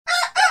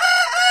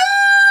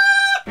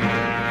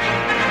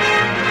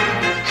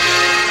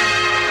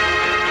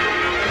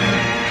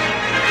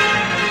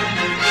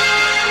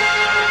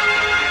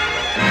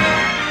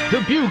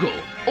Bugle,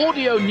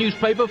 audio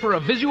newspaper for a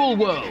visual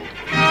world.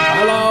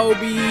 Hello,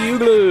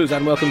 Buglers,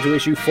 and welcome to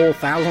issue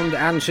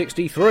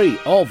 4063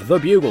 of The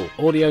Bugle,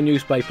 audio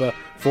newspaper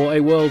for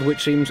a world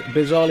which seems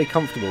bizarrely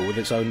comfortable with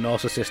its own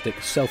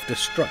narcissistic,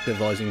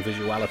 self-destructivising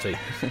visuality.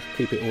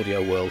 Keep it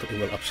audio world, it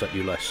will upset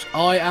you less.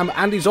 I am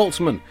Andy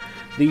Zaltzman,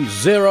 the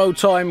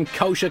zero-time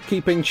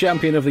kosher-keeping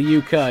champion of the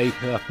UK.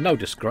 No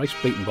disgrace,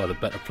 beaten by the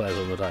better players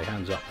on the day,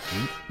 hands up.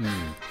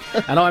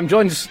 And I'm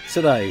joined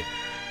today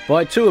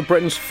by two of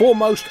Britain's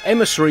foremost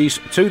emissaries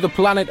to the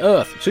planet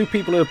Earth. Two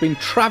people who have been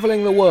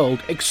travelling the world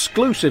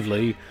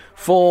exclusively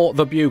for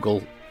The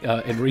Bugle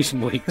in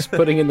recent weeks,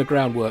 putting in the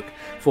groundwork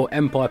for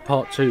Empire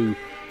Part 2,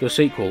 the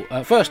sequel.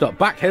 First up,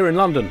 back here in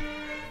London,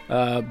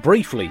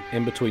 briefly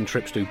in between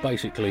trips to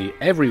basically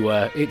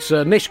everywhere, it's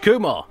Nish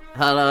Kumar.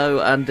 Hello,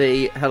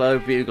 Andy. Hello,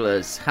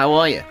 Buglers. How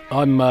are you?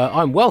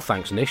 I'm well,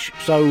 thanks, Nish.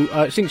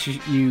 So since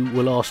you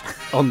were last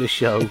on this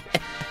show,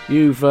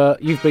 you've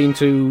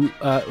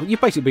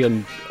basically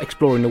been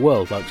exploring the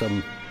world like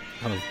some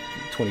kind of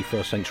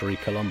 21st century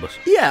Columbus.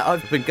 Yeah,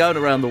 I've been going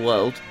around the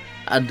world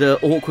and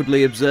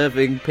awkwardly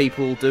observing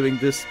people doing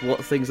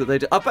what things that they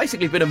do. I've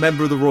basically been a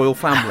member of the royal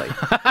family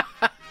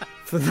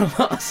for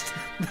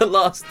the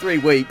last 3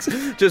 weeks,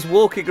 just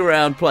walking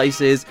around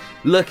places,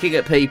 looking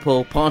at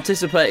people,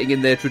 participating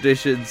in their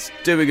traditions,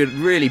 doing a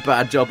really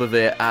bad job of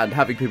it, and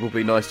having people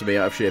be nice to me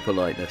out of sheer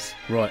politeness.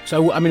 Right.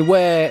 So, I mean,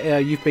 where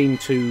you've been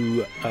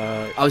to?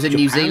 I was in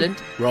Japan? New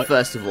Zealand, right?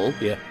 First of all.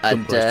 Yeah.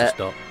 And good place to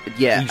start.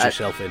 Yeah, ease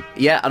yourself in.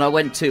 Yeah, and I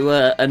went to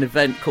an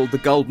event called the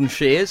Golden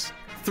Shears.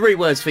 3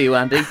 words for you,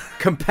 Andy.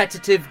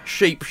 Competitive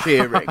sheep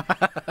shearing.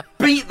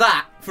 Beat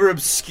that for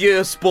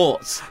obscure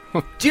sports.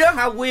 Do you know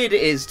how weird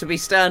it is to be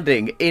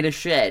standing in a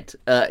shed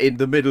in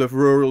the middle of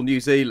rural New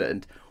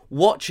Zealand,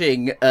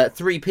 watching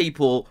 3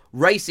 people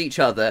race each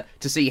other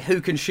to see who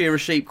can shear a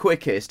sheep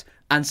quickest,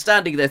 and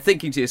standing there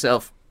thinking to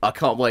yourself, I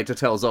can't wait to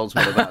tell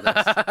Zoltzman about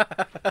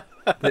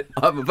this.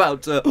 I'm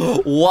about to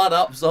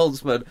one-up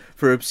Zoltzman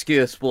for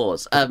obscure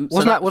sports.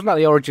 Wasn't that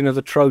the origin of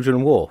the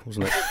Trojan War,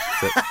 wasn't it?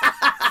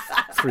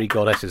 3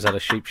 goddesses had a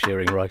sheep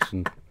shearing race.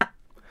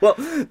 Well,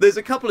 there's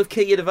a couple of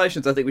key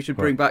innovations I think we should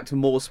bring back to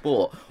more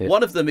sport. Yeah.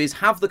 One of them is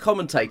have the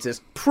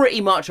commentators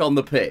pretty much on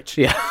the pitch.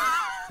 Yeah.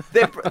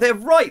 They're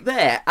right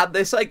there, and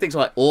they're saying things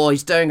like, oh,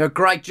 he's doing a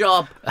great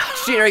job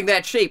shearing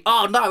that sheep.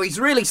 Oh, no, he's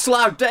really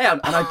slowed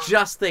down. And I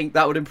just think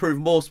that would improve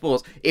more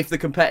sports if the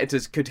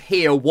competitors could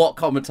hear what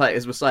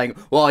commentators were saying.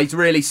 Well, he's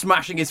really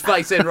smashing his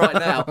face in right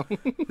now.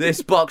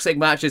 This boxing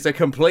match is a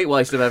complete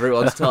waste of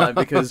everyone's time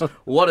because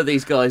one of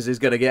these guys is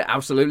going to get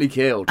absolutely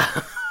killed.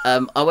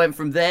 I went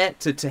from there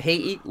to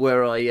Tahiti,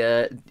 where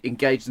I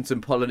engaged in some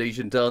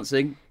Polynesian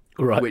dancing.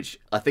 Right. Which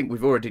I think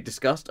we've already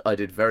discussed. I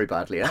did very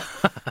badly at.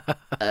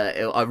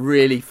 I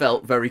really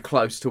felt very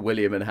close to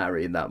William and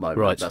Harry in that moment.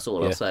 Right. That's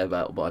all I'll say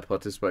about my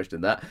participation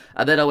in that.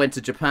 And then I went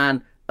to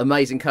Japan,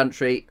 amazing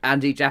country.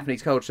 Andy,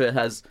 Japanese culture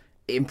has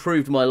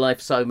improved my life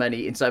in so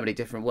many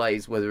different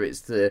ways, whether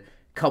it's the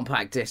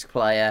compact disc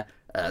player,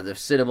 the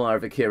cinema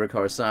of Akira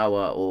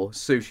Kurosawa, or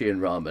sushi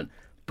and ramen.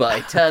 But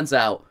it turns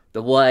out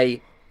the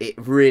way it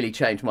really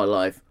changed my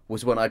life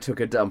was when I took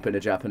a dump in a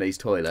Japanese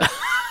toilet.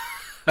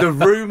 The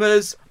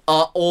rumours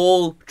are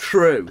all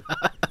true.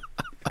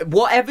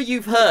 Whatever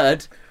you've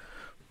heard,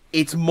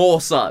 it's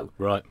more so.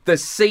 Right. The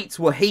seats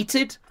were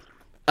heated.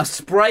 A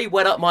spray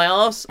went up my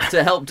arse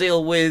to help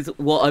deal with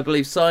what I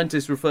believe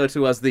scientists refer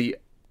to as the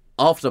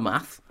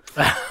aftermath.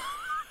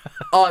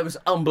 Oh, it was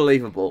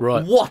unbelievable.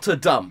 Right. What a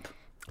dump.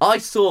 I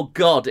saw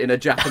God in a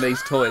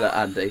Japanese toilet,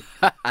 Andy,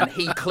 and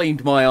he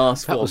cleaned my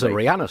arse for me. That was a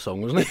Rihanna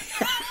song, wasn't it?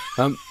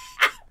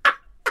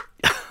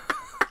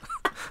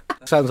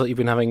 Sounds like you've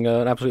been having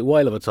an absolute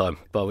whale of a time,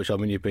 by which I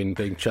mean you've been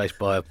being chased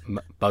by a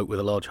boat with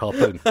a large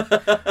harpoon. It's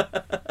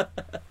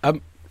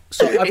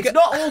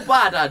not all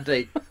bad,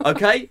 Andy,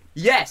 okay?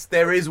 Yes,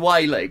 there is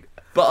whaling.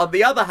 But on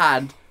the other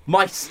hand,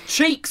 my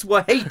cheeks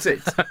were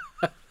heated.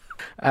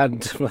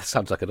 And that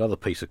sounds like another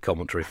piece of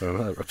commentary from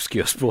another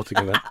obscure sporting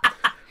event.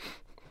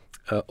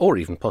 Or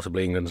even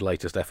possibly England's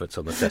latest efforts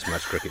on the Test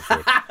match cricket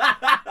field.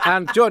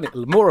 And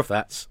more of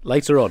that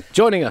later on.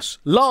 Joining us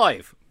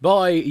live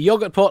by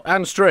Yoghurt Pot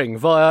and String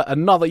via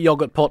another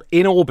Yoghurt Pot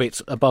in orbit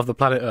above the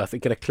planet Earth. It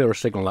get a clearer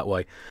signal that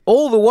way.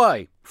 All the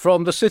way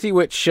from the city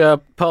which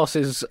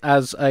passes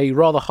as a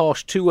rather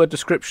harsh 2-word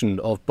description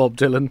of Bob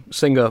Dylan,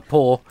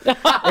 Singapore.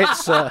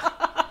 It's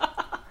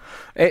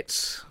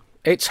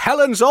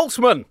Helen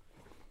Zaltzman.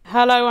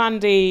 Hello,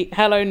 Andy.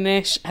 Hello,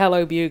 Nish.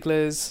 Hello,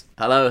 Buglers.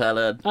 Hello,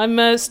 Helen.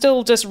 I'm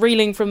still just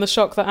reeling from the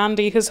shock that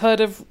Andy has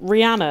heard of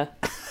Rihanna.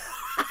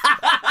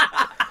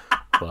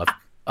 Well,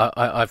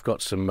 I've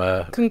got some...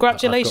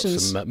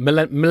 Congratulations. I've got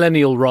some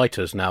millennial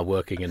writers now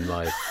working in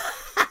my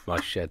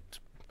shed.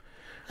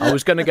 I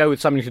was going to go with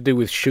something to do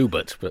with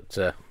Schubert, but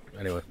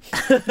anyway.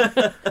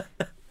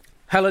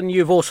 Helen,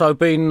 you've also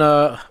been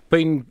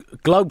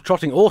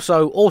globe-trotting,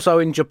 also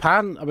in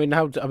Japan. I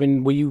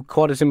mean, were you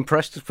quite as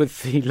impressed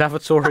with the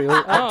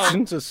lavatorial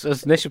actions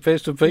as Nish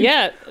appears to be?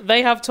 Yeah,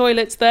 they have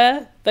toilets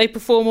there. They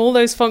perform all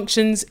those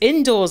functions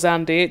indoors,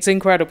 Andy. It's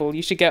incredible.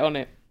 You should get on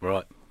it.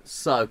 Right.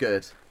 So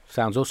good.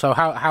 Sounds also.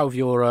 How have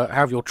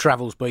your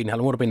travels been,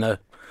 Helen? What have been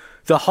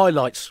the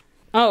highlights?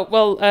 Oh,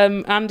 well,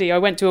 Andy, I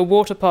went to a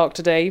water park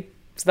today,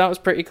 so that was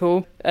pretty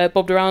cool.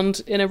 Bobbed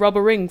around in a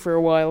rubber ring for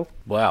a while.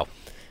 Wow.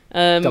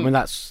 I mean,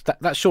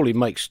 that surely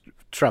makes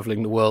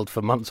travelling the world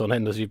for months on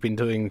end, as you've been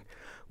doing,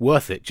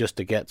 worth it just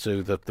to get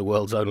to the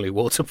world's only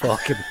water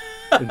park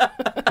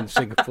in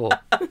Singapore.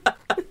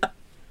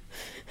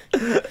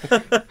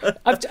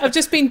 I've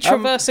just been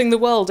traversing the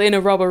world in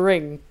a rubber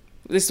ring.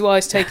 This is why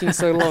it's taking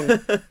so long.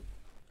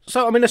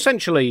 So, I mean,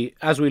 essentially,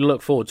 as we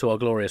look forward to our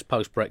glorious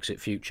post-Brexit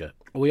future,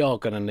 we are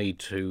going to need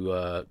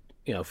to,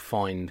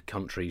 find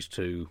countries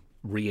to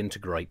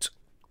reintegrate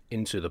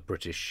into the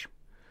British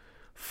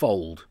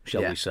fold,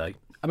 shall we say.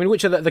 I mean,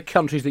 which are the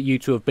countries that you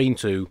two have been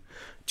to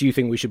do you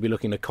think we should be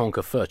looking to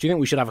conquer first? Do you think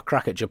we should have a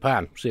crack at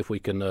Japan, see if we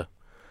can,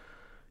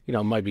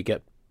 maybe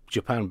get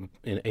Japan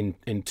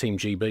in Team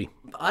GB?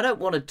 I don't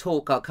want to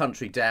talk our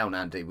country down,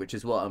 Andy, which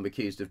is what I'm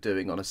accused of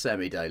doing on a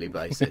semi-daily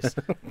basis.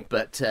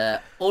 But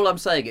all I'm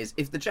saying is,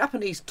 if the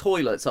Japanese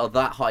toilets are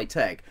that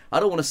high-tech, I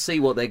don't want to see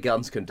what their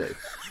guns can do.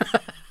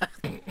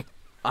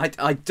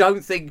 I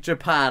don't think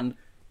Japan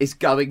is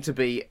going to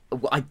be...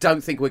 I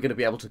don't think we're going to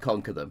be able to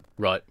conquer them.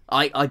 Right.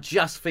 I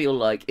just feel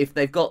like if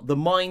they've got the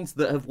minds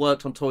that have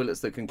worked on toilets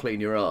that can clean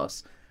your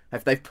arse,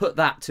 if they've put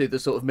that to the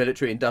sort of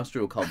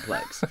military-industrial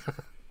complex...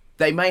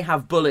 They may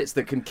have bullets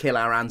that can kill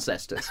our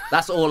ancestors.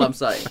 That's all I'm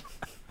saying.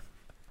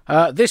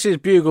 This is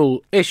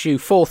Bugle issue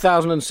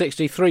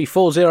 4063,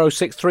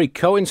 4063.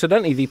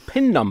 Coincidentally, the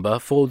PIN number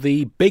for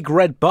the big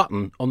red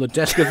button on the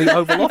desk of the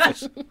Oval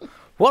Office.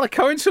 What a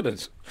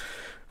coincidence.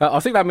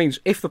 I think that means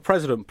if the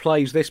President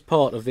plays this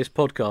part of this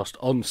podcast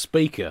on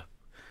speaker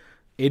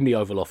in the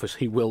Oval Office,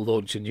 he will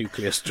launch a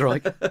nuclear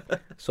strike.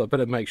 So I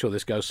better make sure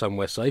this goes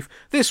somewhere safe.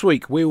 This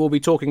week, we will be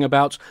talking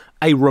about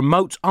a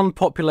remote,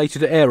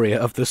 unpopulated area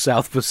of the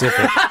South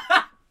Pacific.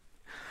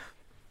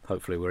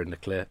 Hopefully we're in the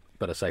clear.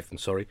 Better safe than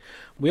sorry.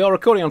 We are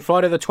recording on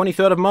Friday the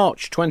 23rd of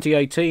March,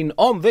 2018.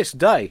 On this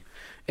day,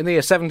 in the year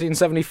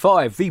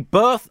 1775, the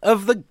birth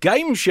of the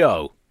game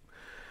show.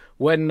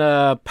 When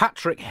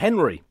Patrick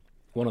Henry,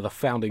 one of the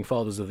founding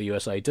fathers of the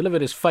USA,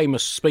 delivered his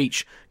famous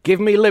speech, "Give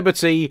me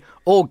liberty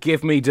or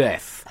give me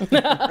death."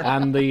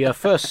 And the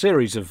first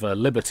series of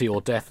Liberty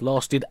or Death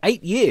lasted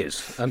 8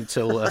 years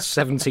until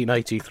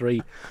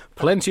 1783.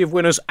 Plenty of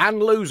winners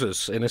and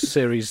losers in a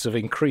series of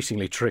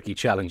increasingly tricky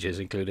challenges,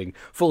 including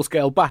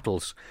full-scale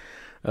battles,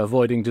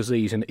 avoiding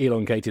disease in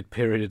elongated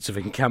periods of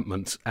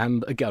encampment,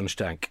 and a gunge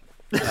tank.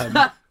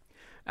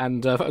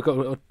 And I've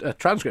got a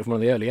transcript from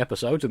one of the early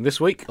episodes, and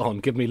this week on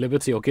Give Me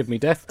Liberty or Give Me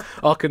Death,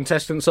 our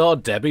contestants are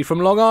Debbie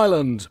from Long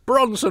Island,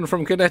 Bronson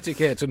from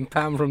Connecticut, and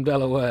Pam from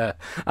Delaware.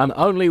 And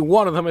only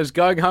one of them is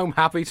going home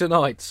happy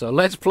tonight. So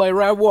let's play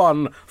round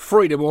one,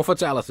 freedom or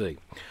fatality.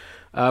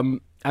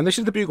 And this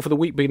is the Bugle for the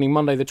week beginning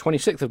Monday, the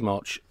 26th of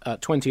March,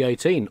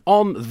 2018.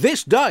 On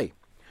this day,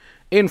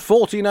 in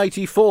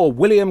 1484,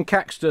 William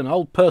Caxton,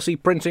 old Percy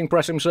printing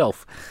press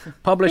himself,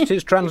 published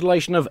his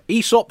translation of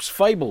Aesop's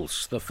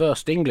Fables, the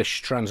first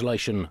English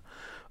translation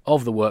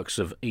of the works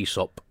of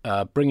Aesop,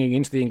 bringing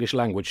into the English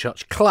language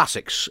such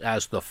classics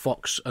as The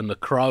Fox and the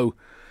Crow,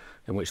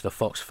 in which the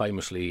fox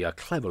famously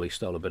cleverly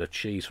stole a bit of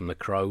cheese from the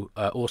crow,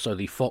 also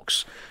The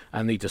Fox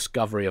and the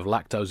Discovery of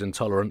Lactose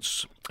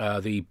Intolerance,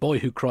 The Boy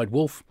Who Cried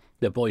Wolf,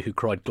 The Boy Who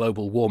Cried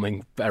Global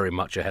Warming, very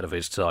much ahead of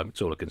his time.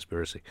 It's all a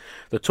conspiracy.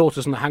 The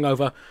Tortoise and the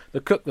Hangover,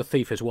 The Cook, the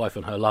Thief, His Wife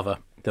and Her Lover,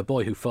 The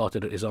Boy Who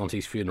Farted at His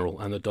Auntie's Funeral,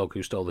 and The Dog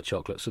Who Stole the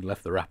Chocolates and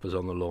Left the Wrappers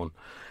on the Lawn.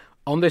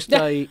 On this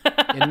day,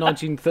 in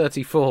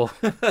 1934,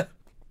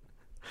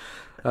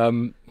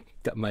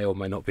 that may or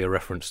may not be a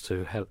reference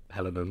to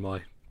Helen and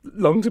my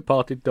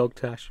long-departed dog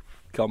Tash.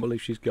 Can't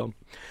believe she's gone.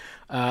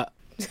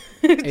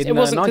 It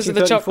wasn't because of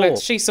the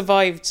chocolates. She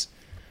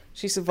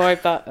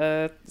survived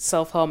that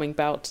self-harming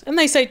bout. And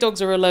they say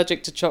dogs are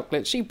allergic to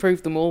chocolate. She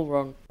proved them all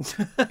wrong.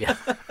 Yeah.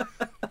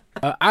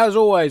 As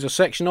always, a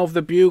section of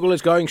the Bugle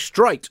is going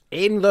straight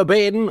in the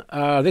bin.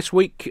 This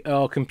week,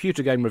 our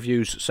computer game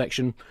reviews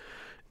section.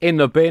 In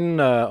the bin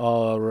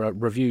are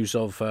reviews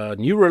of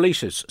new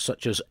releases,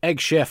 such as Egg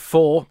Chef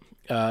 4,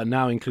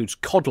 now includes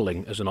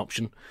coddling as an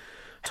option.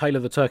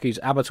 Taylor the Turkey's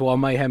Abattoir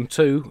Mayhem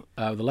 2,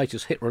 the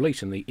latest hit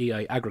release in the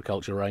EA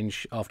Agriculture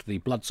range after the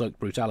blood-soaked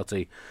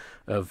brutality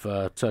of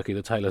Turkey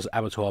the Taylor's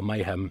Abattoir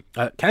Mayhem.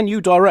 Can you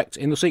direct,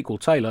 in the sequel,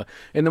 Taylor,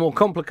 in the more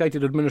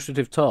complicated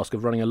administrative task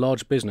of running a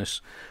large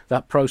business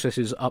that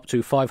processes up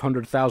to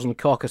 500,000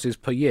 carcasses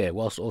per year,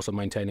 whilst also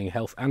maintaining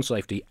health and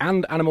safety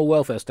and animal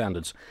welfare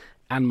standards,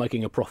 and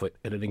making a profit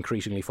in an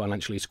increasingly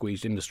financially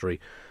squeezed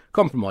industry,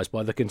 compromised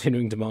by the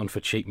continuing demand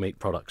for cheap meat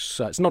products?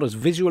 It's not as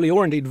visually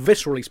or indeed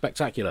viscerally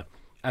spectacular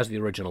as the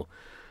original,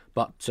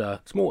 but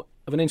it's more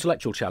of an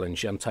intellectual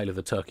challenge, and Taylor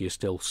the Turkey is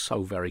still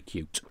so very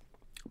cute.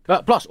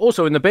 Plus,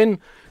 also in the bin,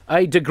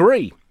 a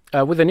degree.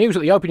 With the news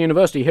that the Open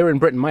University here in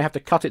Britain may have to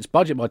cut its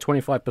budget by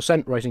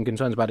 25%, raising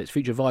concerns about its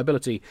future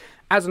viability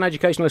as an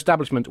educational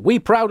establishment, we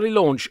proudly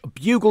launch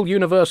Bugle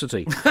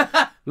University.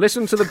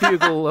 Listen to the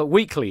Bugle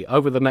weekly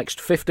over the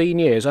next 15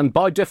 years, and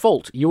by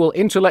default, you will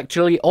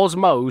intellectually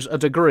osmose a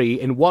degree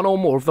in one or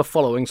more of the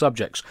following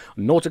subjects: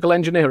 nautical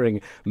engineering,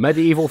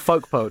 medieval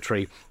folk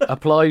poetry,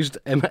 applied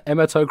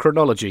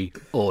emetochronology,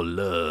 or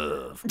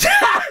love.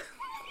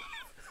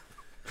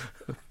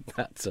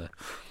 That's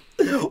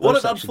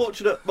what an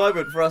unfortunate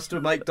moment for us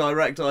to make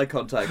direct eye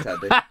contact,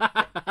 Andy.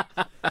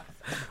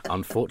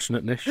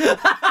 Unfortunate niche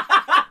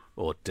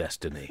or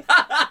destiny.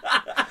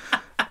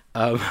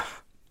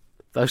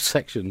 Those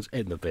sections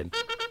in the bin.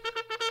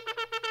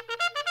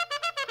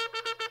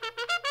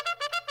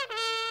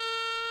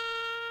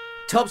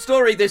 Top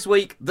story this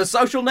week, The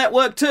Social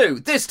Network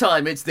 2. This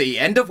time it's the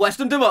end of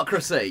Western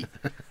democracy.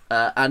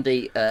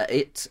 Andy,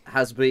 it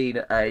has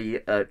been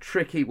a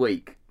tricky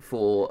week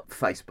for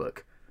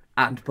Facebook,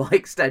 and by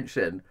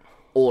extension,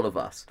 all of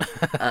us.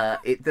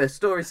 The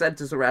story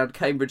centres around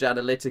Cambridge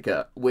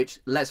Analytica, which,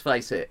 let's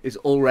face it, is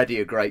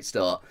already a great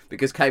start,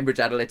 because Cambridge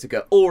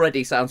Analytica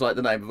already sounds like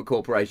the name of a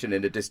corporation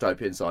in a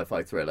dystopian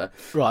sci-fi thriller.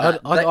 Right,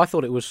 I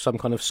thought it was some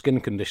kind of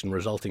skin condition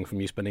resulting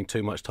from you spending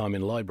too much time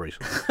in libraries.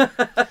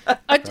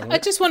 I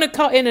just want to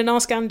cut in and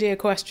ask Andy a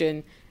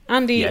question.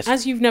 Andy, yes.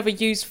 As you've never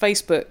used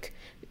Facebook,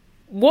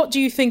 what do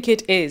you think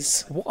it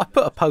is? Well, I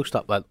put a post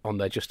up on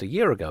there just a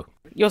year ago.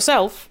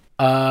 Yourself?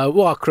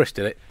 Well, Chris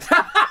did it.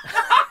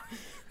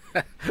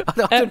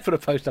 I did put a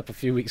post up a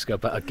few weeks ago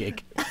about a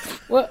gig.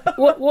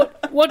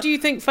 What do you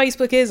think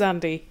Facebook is,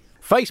 Andy?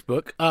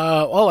 Facebook?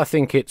 I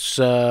think it's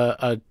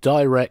a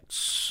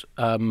direct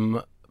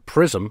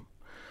prism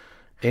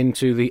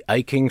into the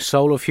aching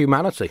soul of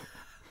humanity.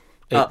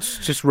 It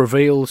just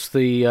reveals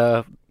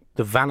the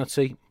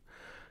vanity,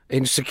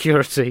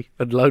 insecurity,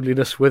 and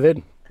loneliness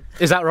within.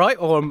 Is that right,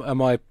 or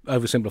am I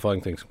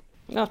oversimplifying things?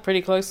 That's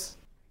pretty close.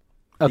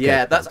 Okay,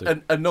 yeah, that's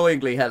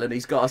annoyingly, Helen,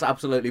 he's got us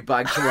absolutely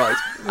bagged to rights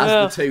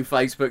as the two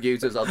Facebook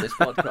users on this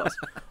podcast.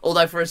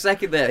 Although for a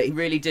second there, he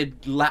really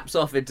did lapse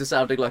off into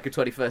sounding like a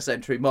 21st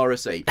century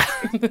Morrissey.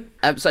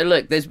 So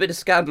look, there's been a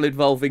scandal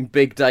involving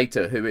Big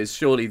Data, who is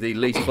surely the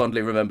least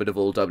fondly remembered of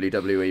all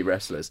WWE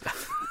wrestlers.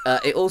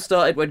 It all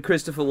started when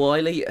Christopher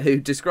Wiley, who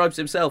describes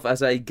himself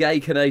as a gay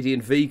Canadian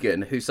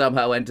vegan who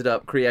somehow ended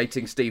up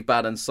creating Steve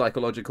Bannon's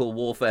psychological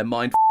warfare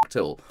mind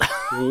tool.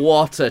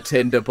 What a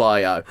Tinder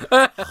bio.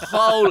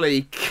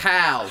 Holy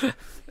cow.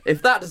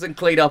 If that doesn't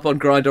clean up on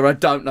Grindr, I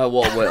don't know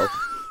what will.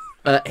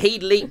 He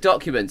leaked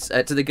documents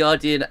to The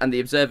Guardian and The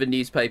Observer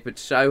newspaper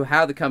to show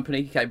how the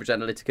company, Cambridge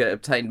Analytica,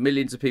 obtained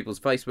millions of people's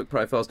Facebook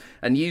profiles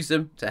and used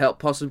them to help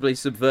possibly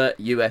subvert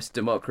US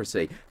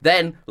democracy.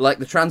 Then, like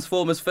the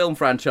Transformers film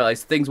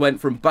franchise, things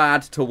went from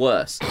bad to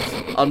worse.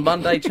 On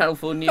Monday, Channel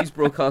 4 News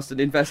broadcast an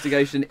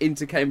investigation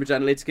into Cambridge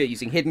Analytica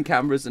using hidden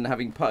cameras and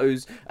having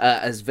posed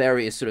as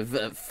various sort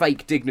of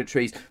fake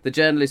dignitaries. The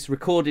journalists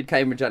recorded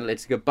Cambridge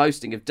Analytica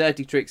boasting of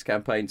dirty tricks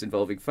campaigns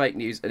involving fake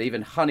news and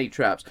even honey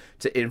traps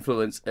to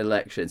influence elections.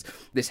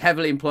 This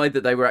heavily implied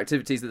that they were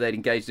activities that they'd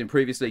engaged in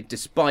previously,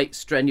 despite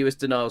strenuous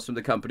denials from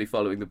the company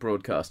following the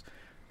broadcast.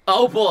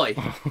 Oh boy!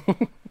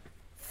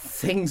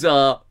 Things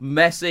are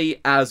messy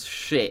as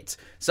shit.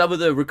 Some of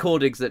the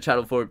recordings that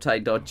Channel 4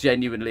 obtained are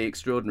genuinely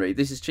extraordinary.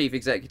 This is Chief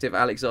Executive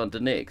Alexander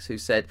Nix, who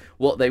said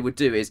what they would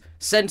do is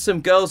send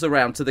some girls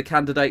around to the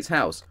candidate's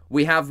house.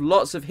 We have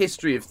lots of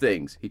history of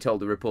things, he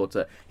told the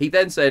reporter. He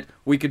then said,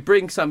 we could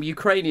bring some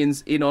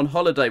Ukrainians in on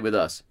holiday with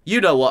us.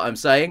 You know what I'm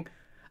saying.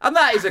 And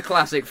that is a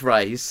classic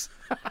phrase.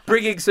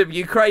 Bringing some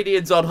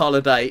Ukrainians on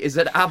holiday is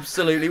an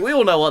absolutely... We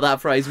all know what that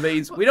phrase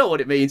means. We know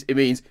what it means. It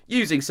means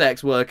using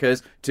sex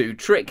workers to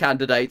trick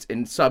candidates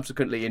and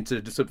subsequently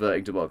into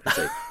subverting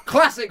democracy.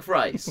 Classic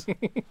phrase.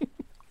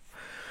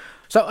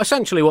 So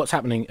essentially what's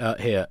happening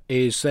here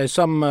is there's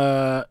some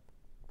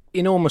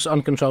enormous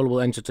uncontrollable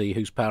entity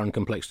whose power and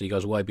complexity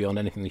goes way beyond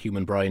anything the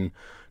human brain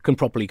can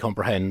properly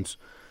comprehend,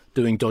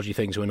 doing dodgy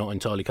things we're not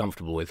entirely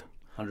comfortable with.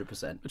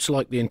 100%. It's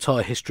like the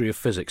entire history of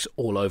physics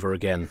all over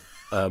again.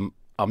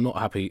 I'm not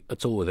happy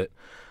at all with it.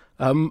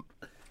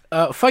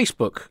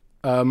 Facebook,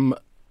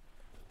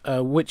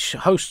 which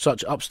hosts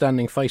such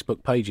upstanding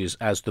Facebook pages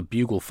as the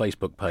Bugle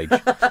Facebook page.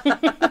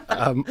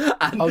 And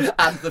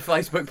the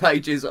Facebook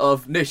pages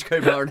of Nish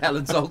Kumar and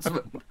Helen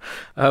Zaltzman.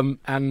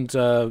 And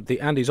the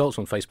Andy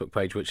Zaltzman Facebook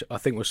page, which I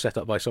think was set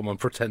up by someone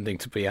pretending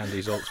to be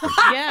Andy Zaltzman.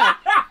 Yeah,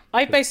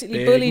 I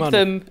basically bullied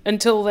them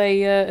until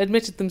they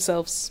admitted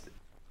themselves.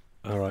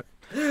 All right.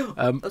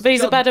 But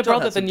he's a better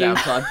brother than you.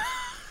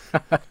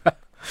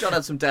 John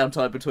had some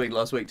downtime between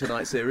last week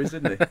tonight's series,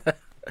 didn't he?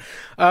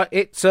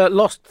 It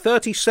lost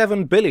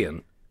 $37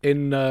 billion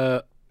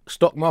in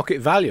stock market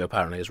value,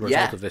 apparently, as a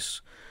result of this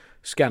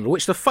scandal,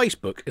 which the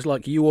Facebook is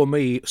like you or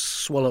me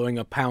swallowing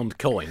a pound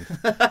coin.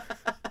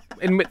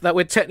 Admit that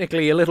we're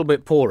technically a little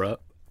bit poorer,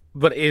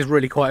 but it is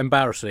really quite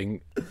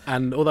embarrassing.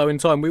 And although in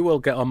time we will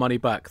get our money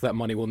back, that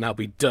money will now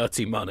be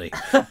dirty money.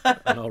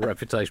 And our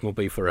reputation will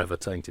be forever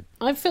tainted.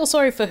 I feel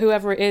sorry for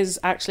whoever it is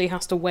actually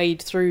has to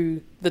wade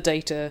through the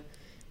data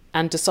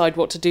and decide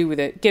what to do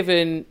with it,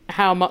 given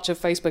how much of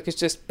Facebook is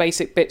just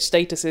basic bitch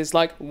statuses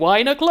like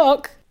wine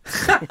o'clock,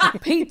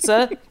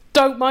 pizza,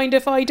 don't mind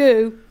if I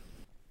do.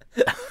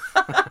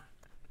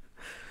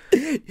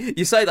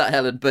 You say that,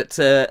 Helen, but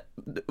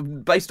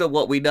based on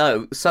what we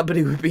know,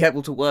 somebody would be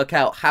able to work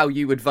out how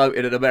you would vote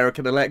in an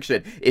American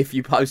election if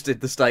you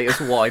posted the status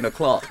wine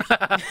o'clock.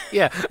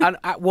 Yeah, and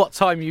at what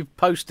time you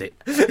post it.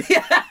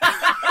 Yeah.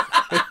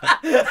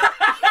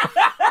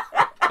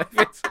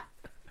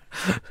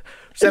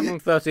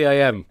 7:30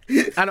 a.m.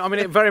 And I mean,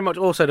 it very much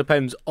also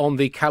depends on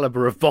the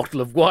calibre of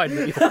bottle of wine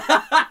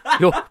that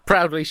you're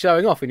proudly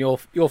showing off in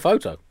your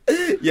photo.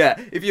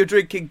 Yeah, if you're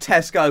drinking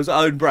Tesco's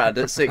own brand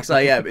at 6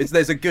 a.m,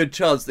 there's a good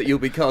chance that you'll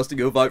be casting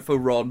your vote for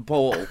Ron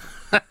Paul.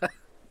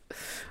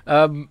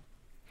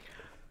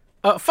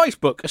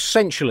 Facebook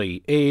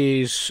essentially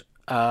is,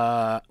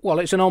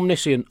 it's an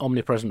omniscient,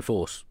 omnipresent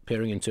force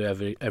peering into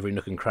every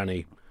nook and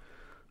cranny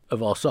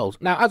of our souls.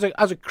 Now,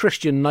 as a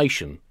Christian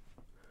nation,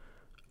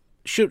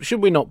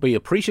 should we not be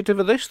appreciative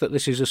of this? That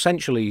this is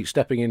essentially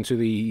stepping into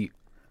the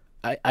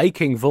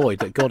aching void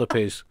that God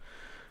appears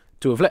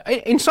to have let.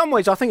 In some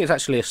ways, I think it's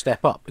actually a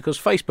step up, because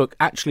Facebook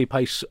actually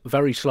pays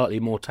very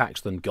slightly more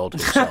tax than God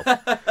himself,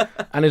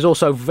 and is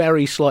also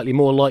very slightly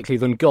more likely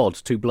than God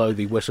to blow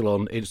the whistle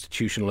on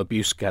institutional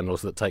abuse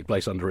scandals that take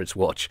place under its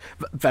watch.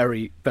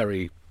 Very,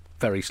 very,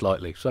 very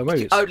slightly. So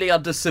maybe it's only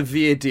under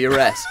severe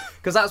duress,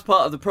 because that's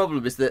part of the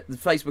problem, is that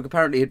Facebook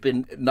apparently had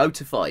been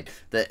notified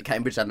that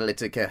Cambridge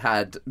Analytica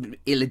had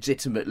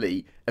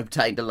illegitimately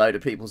obtained a load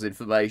of people's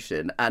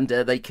information, and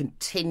they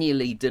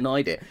continually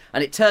denied it.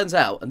 And it turns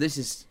out, and this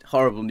is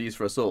horrible news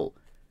for us all,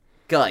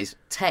 guys,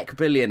 tech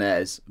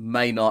billionaires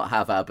may not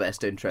have our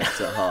best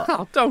interests at heart.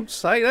 Oh, don't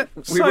say that.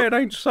 It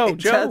ain't so,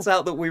 Joe. It turns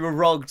out that we were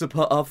wrong to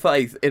put our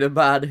faith in a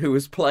man who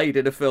was played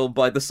in a film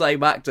by the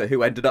same actor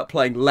who ended up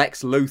playing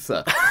Lex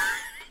Luthor.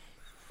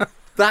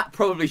 That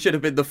probably should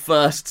have been the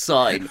first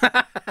sign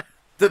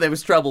that there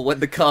was trouble when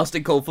the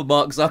casting call for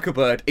Mark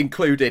Zuckerberg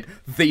included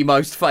the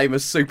most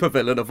famous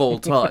supervillain of all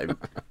time.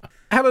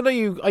 Helen,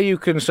 are you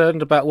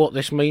concerned about what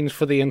this means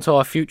for the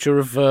entire future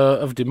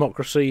of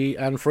democracy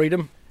and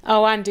freedom?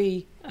 Oh,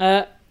 Andy,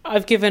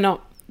 I've given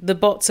up. The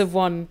bots have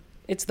won.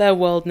 It's their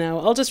world now.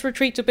 I'll just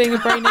retreat to being a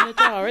brain in a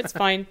jar. It's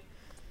fine.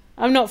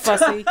 I'm not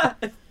fussy.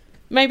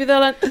 Maybe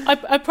they'll...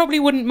 I probably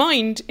wouldn't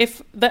mind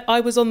if I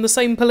was on the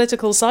same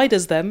political side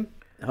as them.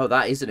 Oh,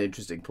 that is an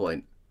interesting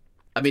point.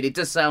 I mean, it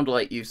does sound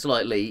like you're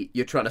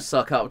trying to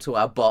suck up to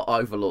our bot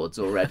overlords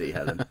already,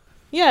 Helen.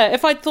 Yeah,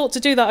 if I'd thought to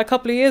do that a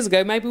couple of years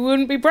ago, maybe we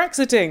wouldn't be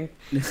Brexiting.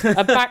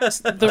 I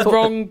backed the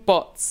wrong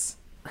bots.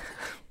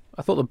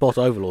 I thought the bot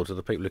overlords are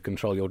the people who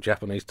control your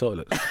Japanese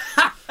toilets.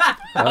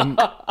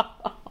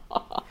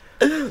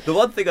 The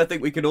one thing I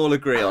think we can all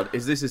agree on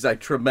is this is a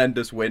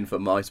tremendous win for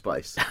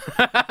MySpace.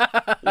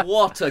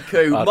 What a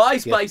coup.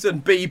 MySpace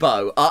and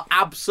Bebo are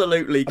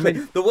absolutely...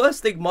 the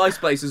worst thing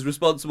MySpace is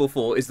responsible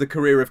for is the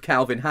career of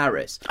Calvin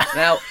Harris.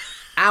 Now,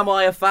 am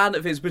I a fan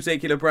of his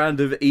particular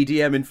brand of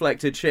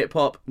EDM-inflected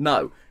shit-pop?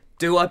 No.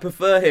 Do I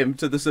prefer him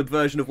to the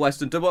subversion of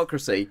Western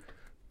democracy?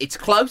 It's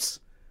close,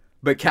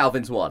 but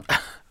Calvin's won.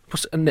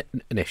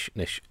 Nish.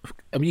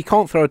 I mean, you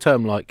can't throw a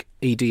term like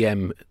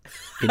EDM...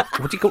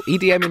 what do you call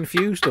EDM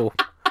infused, or...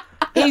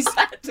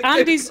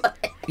 Andy's...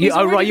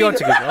 Oh, right, you want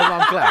to go.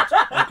 I'm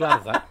glad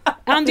of that.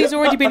 Andy's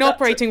already been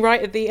operating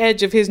right at the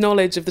edge of his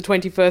knowledge of the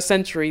 21st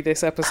century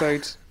this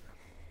episode.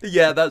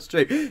 Yeah, that's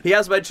true. He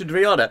has mentioned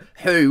Rihanna,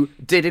 who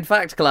did in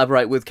fact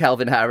collaborate with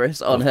Calvin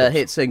Harris on her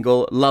hit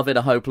single "Love in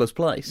a Hopeless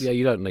Place." Yeah,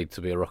 you don't need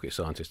to be a rocket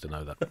scientist to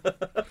know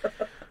that.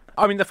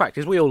 I mean, the fact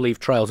is, we all leave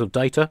trails of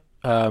data,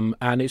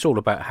 and it's all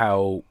about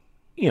how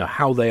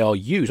they are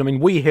used. I mean,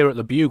 we here at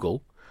the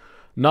Bugle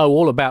know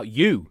all about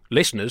you,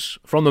 listeners,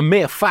 from the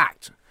mere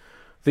fact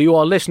that you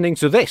are listening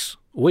to this.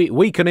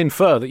 We can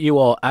infer that you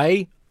are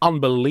A,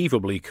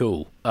 unbelievably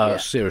cool.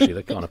 Seriously,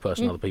 the kind of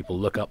person other people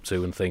look up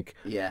to and think,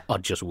 I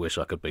just wish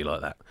I could be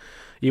like that.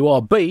 You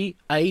are B,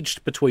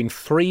 aged between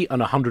 3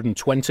 and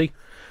 120,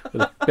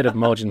 with a bit of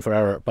margin for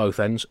error at both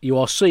ends. You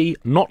are C,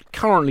 not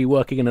currently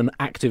working in an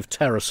active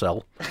terror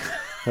cell.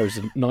 There is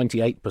a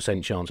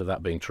 98% chance of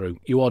that being true.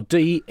 You are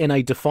D, in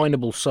a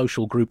definable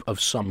social group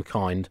of some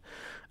kind.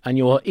 And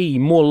you are E,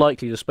 more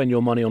likely to spend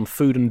your money on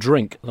food and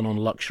drink than on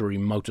luxury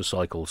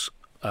motorcycles.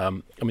 I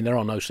mean, there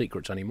are no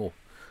secrets anymore.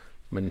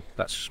 I mean,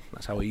 that's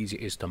how easy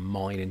it is to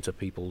mine into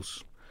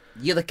people's...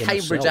 You're the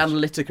Cambridge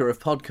Analytica of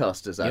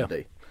podcasters,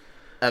 Andy.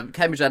 Yeah.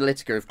 Cambridge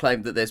Analytica have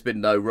claimed that there's been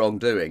no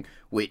wrongdoing,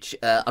 which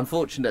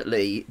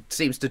unfortunately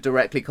seems to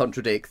directly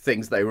contradict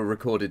things they were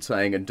recorded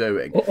saying and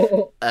doing.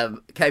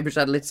 Cambridge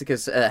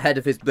Analytica's head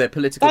of their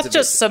political... That's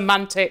just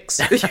semantics.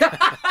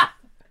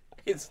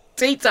 It's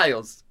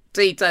details.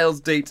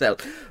 Details.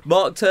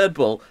 Mark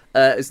Turnbull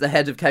is the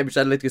head of Cambridge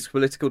Analytica's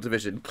political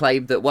division,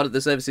 claimed that one of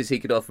the services he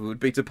could offer would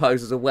be to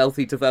pose as a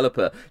wealthy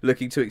developer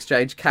looking to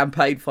exchange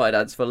campaign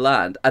finance for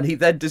land, and he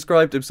then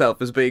described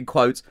himself as being,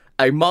 quote,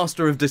 a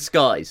master of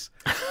disguise.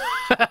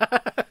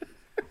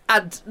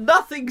 And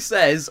nothing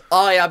says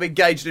I am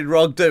engaged in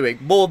wrongdoing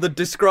more than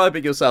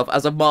describing yourself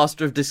as a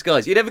master of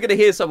disguise. You're never going to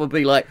hear someone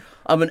be like,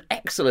 I'm an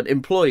excellent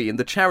employee in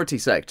the charity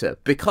sector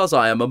because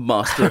I am a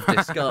master of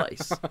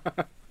disguise.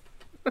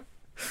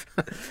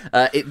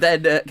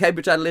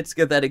 Cambridge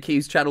Analytica then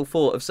accused Channel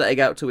 4 of setting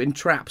out to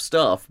entrap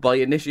staff by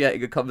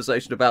initiating a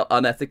conversation about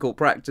unethical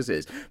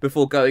practices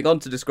before going on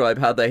to describe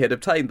how they had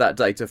obtained that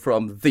data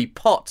from the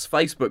Pot's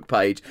Facebook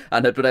page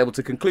and had been able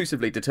to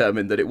conclusively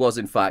determine that it was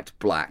in fact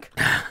black.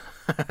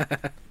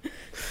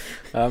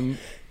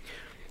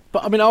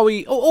 But I mean, are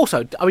we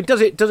also? I mean,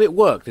 does it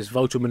work, this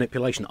voter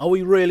manipulation? Are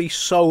we really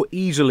so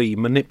easily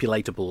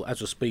manipulatable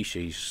as a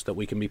species that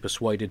we can be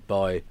persuaded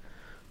by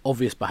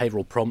obvious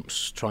behavioural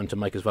prompts trying to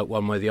make us vote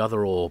one way or the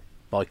other, or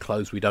buy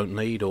clothes we don't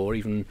need, or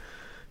even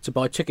to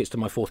buy tickets to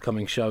my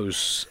forthcoming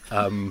shows,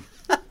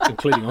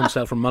 including on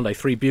sale from Monday,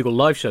 3 Bugle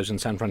live shows in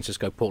San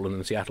Francisco, Portland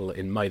and Seattle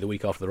in May, the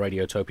week after the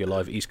Radiotopia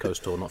Live East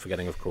Coast tour, not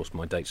forgetting, of course,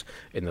 my dates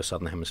in the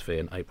Southern Hemisphere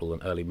in April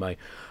and early May.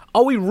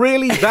 Are we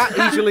really that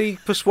easily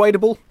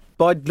persuadable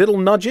by little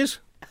nudges?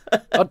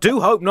 I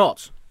do hope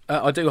not.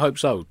 I do hope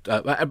so.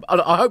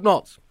 I hope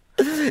not.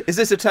 Is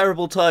this a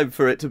terrible time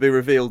for it to be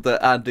revealed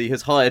that Andy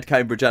has hired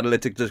Cambridge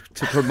Analytica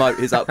to promote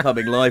his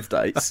upcoming live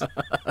dates?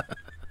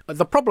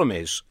 The problem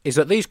is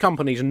that these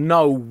companies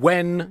know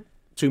when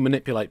to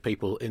manipulate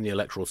people in the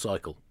electoral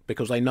cycle,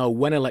 because they know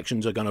when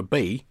elections are going to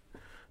be,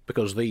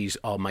 because these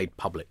are made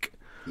public.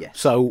 Yes.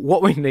 So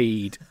what we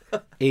need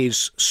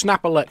is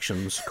snap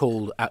elections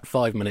called at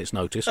 5 minutes'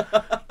 notice.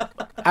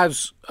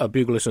 As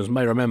Bugle listeners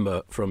may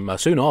remember from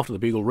soon after the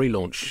Bugle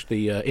relaunch,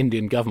 the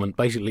Indian government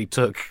basically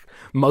took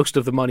most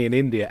of the money in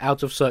India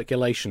out of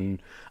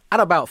circulation at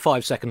about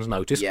 5 seconds'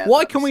 notice. Yeah,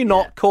 why can we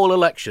not call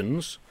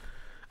elections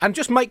and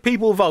just make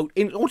people vote,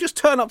 or just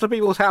turn up to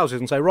people's houses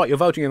and say, right, you're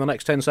voting in the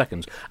next 10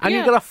 seconds. And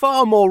you get a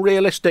far more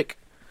realistic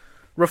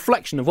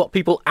reflection of what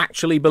people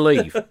actually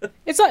believe.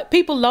 It's like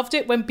people loved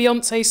it when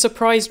Beyonce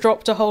surprise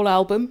dropped a whole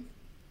album.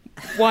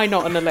 Why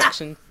not an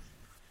election?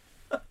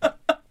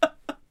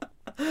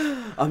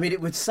 I mean, it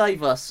would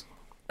save us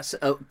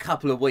a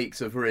couple of weeks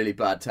of really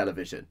bad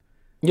television.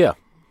 Yeah.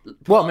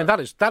 Well, I mean, that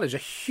is a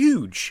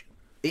huge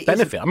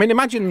benefit. I mean,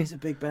 imagine... It's a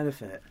big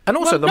benefit. And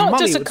also the not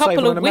money just it a would save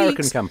couple on an of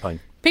American weeks. campaign.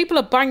 People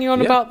are banging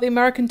on about the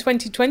American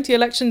 2020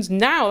 elections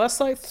now. That's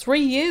like 3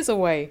 years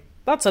away.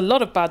 That's a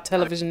lot of bad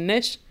television,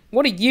 Nish.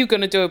 What are you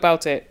going to do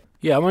about it?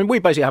 Yeah, I mean, we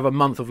basically have a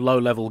month of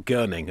low-level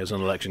gurning as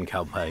an election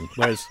campaign,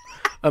 whereas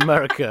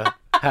America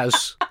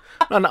has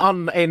an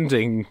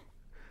unending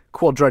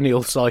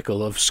quadrennial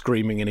cycle of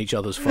screaming in each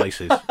other's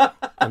faces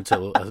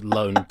until a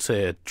lone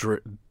tear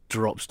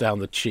drops down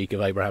the cheek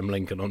of Abraham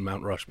Lincoln on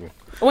Mount Rushmore.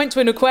 I went to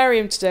an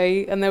aquarium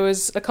today and there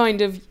was a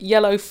kind of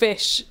yellow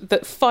fish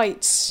that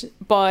fights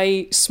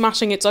by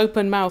smashing its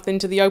open mouth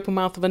into the open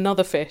mouth of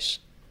another fish.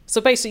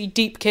 So basically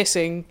deep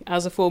kissing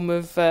as a form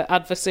of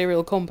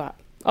adversarial combat.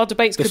 Our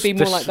debates could be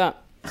more like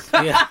that.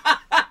 Yeah.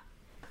 I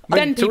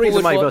mean,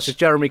 Theresa May versus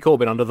Jeremy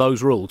Corbyn under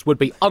those rules would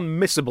be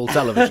unmissable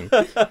television.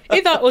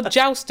 Either that or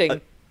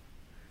jousting.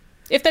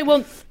 If they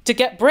want to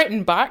get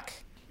Britain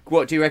back...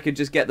 What, do you reckon,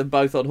 just get them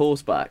both on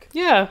horseback?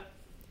 Yeah.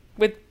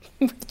 With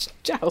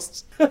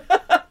jousts.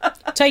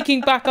 Taking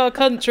back our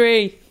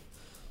country.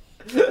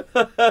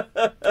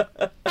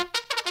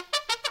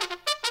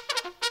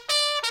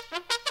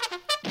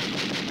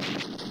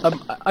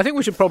 I think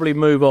we should probably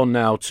move on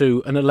now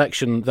to an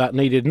election that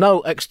needed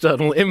no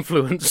external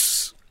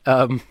influence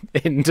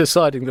in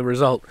deciding the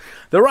result.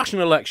 The Russian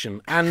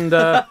election. And,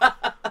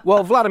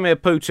 well, Vladimir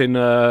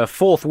Putin,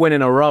 fourth win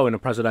in a row in a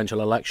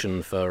presidential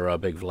election for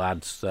Big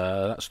Vlad.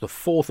 That's the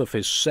fourth of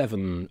his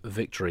 7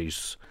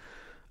 victories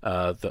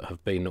that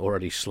have been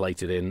already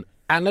slated in.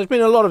 And there's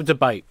been a lot of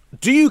debate.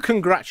 Do you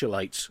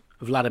congratulate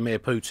Vladimir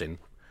Putin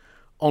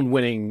on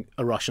winning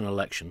a Russian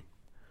election?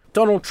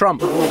 Donald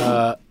Trump...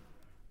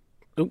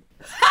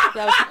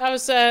 That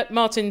was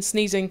Martin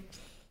sneezing.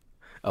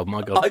 Oh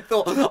my God!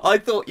 I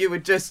thought you were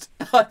just.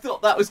 I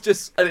thought that was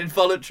just an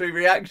involuntary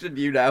reaction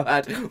you now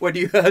had when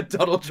you heard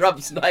Donald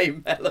Trump's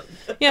name, Helen.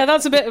 Yeah,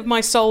 that's a bit of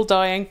my soul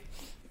dying.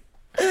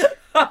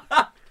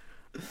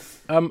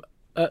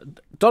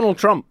 Donald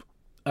Trump,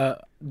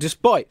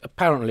 despite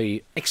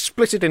apparently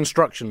explicit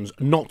instructions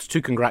not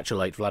to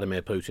congratulate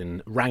Vladimir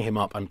Putin, rang him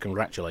up and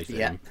congratulated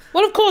him.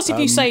 Well, of course, if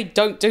you say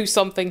don't do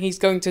something, he's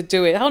going to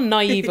do it. How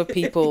naive are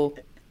people?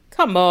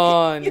 Come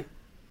on.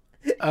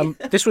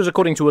 This was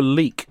according to a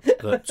leak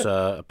that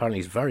apparently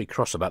he's very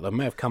cross about. That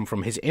may have come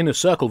from his inner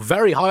circle,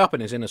 very high up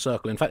in his inner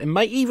circle. In fact, it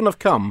may even have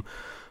come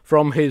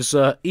from his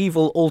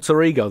evil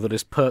alter ego that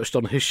is perched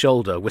on his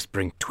shoulder,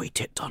 whispering, "Tweet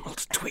it,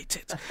 Donald, tweet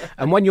it."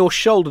 And when your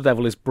shoulder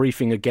devil is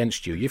briefing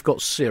against you, you've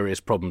got serious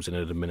problems in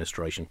an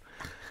administration.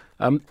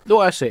 The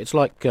way I see it, it's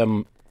like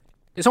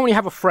it's like when you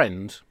have a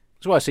friend.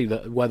 That's why I see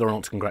that whether or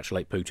not to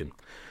congratulate Putin.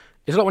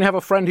 It's like when you have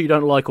a friend who you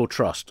don't like or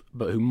trust,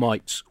 but who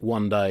might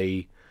one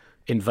day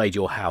invade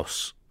your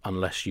house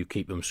unless you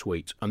keep them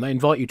sweet. And they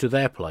invite you to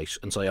their place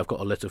and say, "I've got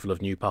a litter full of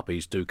new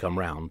puppies, do come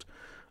round."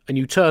 And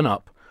you turn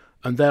up,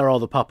 and there are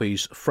the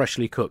puppies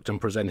freshly cooked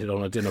and presented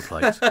on a dinner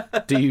plate.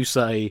 Do you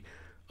say,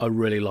 "I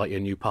really like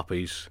your new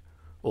puppies,"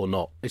 or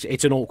not?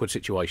 It's an awkward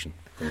situation.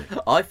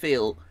 I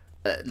feel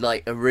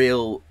like a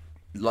real,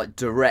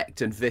 direct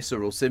and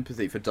visceral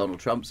sympathy for Donald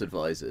Trump's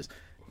advisors.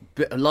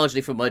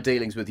 largely from my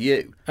dealings with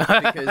you,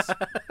 because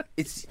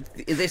it's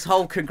this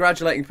whole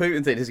congratulating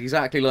Putin thing is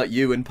exactly like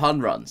you and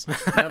pun runs.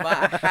 No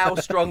matter how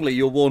strongly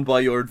you're warned by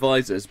your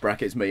advisors,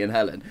 brackets me and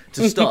Helen,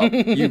 to stop,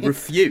 you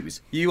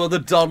refuse. You are the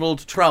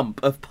Donald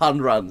Trump of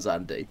pun runs,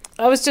 Andy.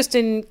 I was just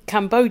in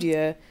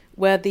Cambodia,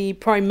 where the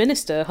Prime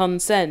Minister, Hun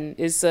Sen,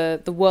 is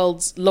the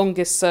world's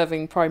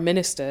longest-serving Prime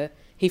Minister.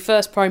 He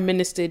first Prime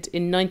Ministered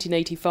in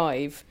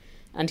 1985,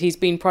 and he's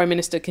been Prime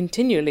Minister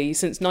continually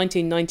since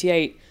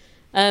 1998.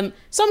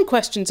 Some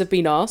questions have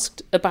been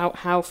asked about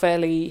how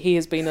fairly he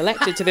has been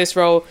elected to this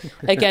role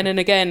again and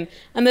again.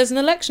 And there's an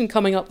election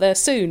coming up there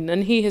soon,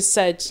 and he has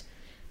said,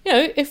 you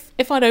know,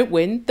 if I don't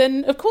win,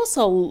 then of course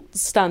I'll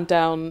stand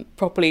down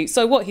properly.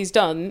 So what he's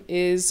done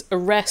is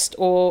arrest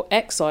or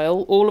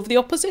exile all of the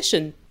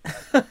opposition.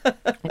 Well,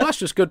 that's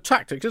just good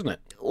tactics, isn't it?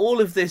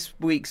 All of this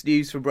week's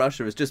news from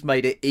Russia has just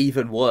made it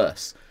even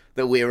worse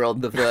that we're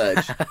on the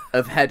verge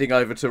of heading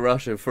over to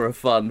Russia for a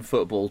fun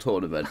football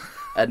tournament.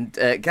 And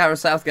Gareth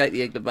Southgate,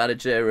 the England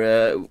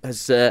manager,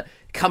 has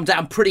come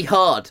down pretty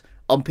hard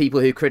on people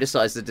who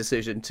criticise the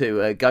decision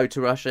to go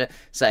to Russia,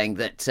 saying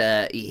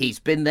that he's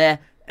been there,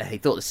 he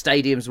thought the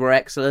stadiums were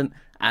excellent.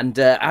 And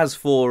as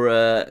for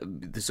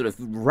the sort of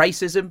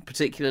racism,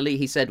 particularly,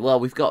 he said,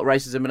 well, we've got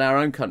racism in our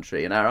own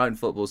country, in our own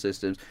football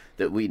systems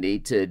that we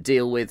need to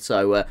deal with.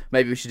 So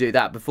maybe we should do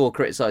that before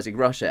criticising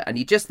Russia. And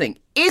you just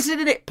think,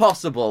 isn't it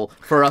possible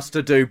for us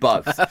to do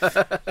both?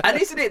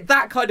 And isn't it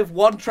that kind of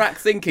one-track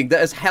thinking that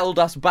has held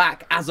us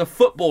back as a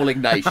footballing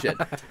nation?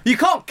 You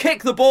can't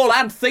kick the ball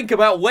and think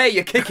about where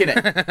you're kicking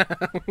it.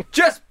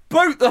 Just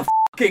boot the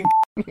fucking...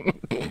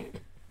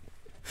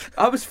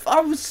 I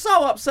was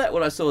so upset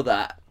when I saw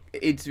that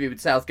interview with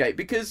Southgate,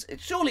 because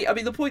surely, I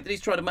mean, the point that he's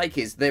trying to make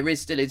is there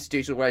is still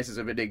institutional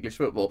racism in English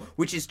football,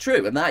 which is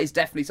true, and that is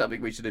definitely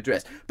something we should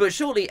address. But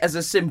surely, as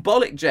a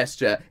symbolic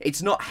gesture,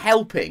 it's not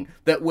helping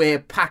that we're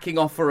packing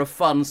off for a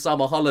fun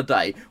summer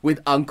holiday with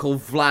Uncle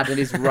Vlad and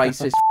his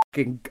racist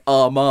fucking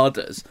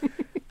armadas.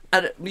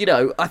 And, you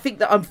know, I think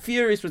that I'm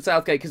furious with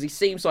Southgate because he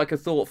seems like a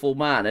thoughtful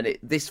man, and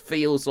this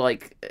feels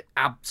like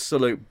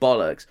absolute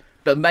bollocks.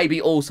 But maybe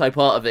also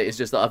part of it is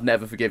just that I've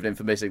never forgiven him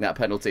for missing that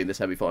penalty in the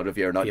semi-final of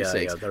Euro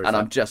 96, and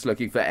I'm just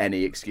looking for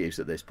any excuse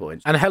at this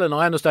point. And Helen,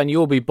 I understand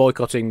you'll be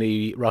boycotting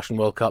the Russian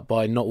World Cup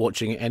by not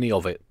watching any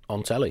of it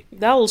on telly.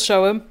 That'll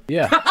show him.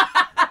 Yeah.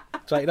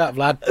 Take that,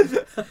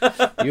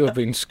 Vlad. You have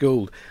been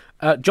schooled.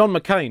 John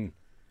McCain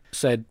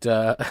said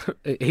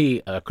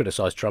he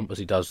criticised Trump, as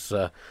he does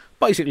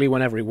basically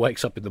whenever he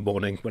wakes up in the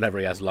morning, whenever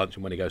he has lunch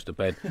and when he goes to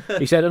bed.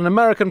 He said, an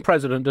American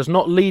president does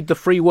not lead the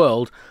free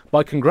world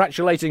by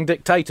congratulating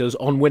dictators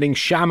on winning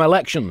sham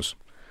elections.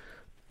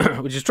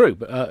 Which is true,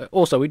 but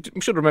also we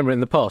should remember in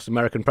the past,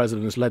 American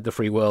presidents led the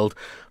free world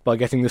by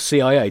getting the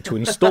CIA to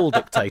install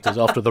dictators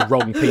after the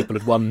wrong people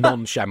had won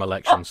non-sham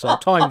elections. So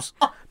times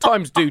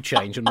do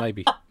change, and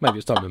maybe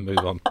it's time to move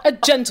on. A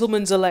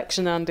gentleman's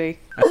election, Andy.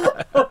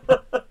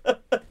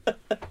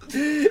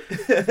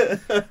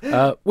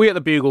 We at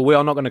the Bugle, we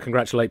are not going to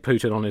congratulate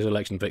Putin on his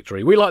election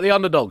victory. We like the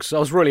underdogs. I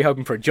was really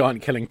hoping for a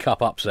giant killing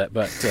cup upset,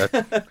 but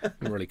didn't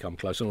really come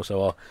close. And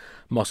also our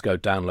Moscow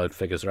download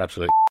figures are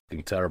absolutely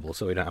terrible,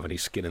 so we don't have any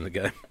skin in the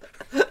game.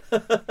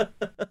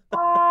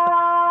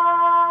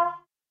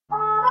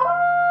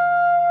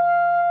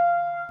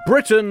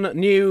 Britain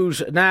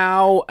news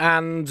now,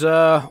 and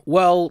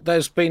well,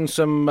 there's been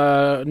some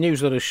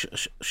news that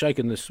has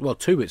shaken this. Well,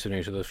 two bits of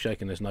news that have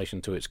shaken this nation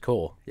to its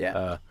core.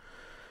 Yeah.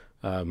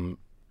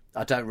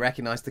 I don't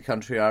recognise the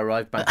country I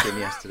arrived back in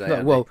yesterday.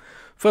 No, well,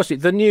 firstly,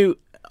 the new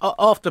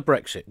after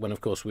Brexit, when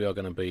of course we are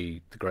going to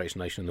be the greatest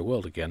nation in the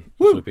world again,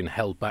 as we've been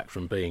held back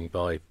from being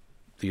by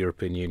the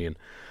European Union.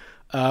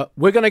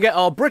 We're going to get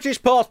our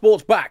British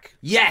passports back.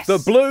 Yes, the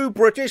blue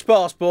British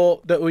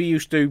passport that we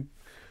used to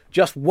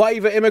just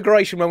wave at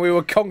immigration when we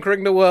were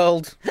conquering the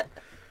world.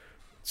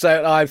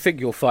 So I think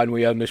you'll find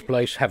we own this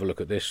place. Have a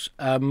look at this.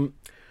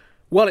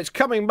 Well, it's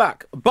coming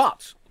back,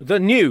 but the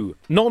new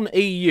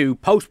non-EU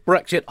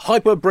post-Brexit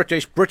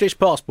hyper-British British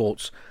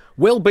passports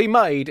will be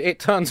made, it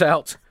turns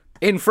out,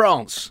 in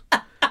France.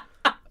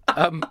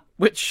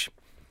 Which,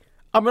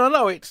 I mean, I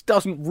know it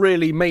doesn't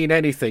really mean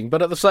anything,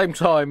 but at the same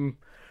time,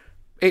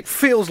 it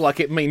feels like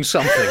it means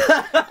something.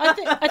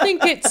 I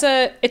think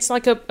it's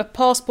like a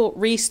passport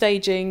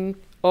restaging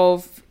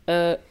of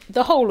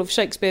the whole of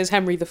Shakespeare's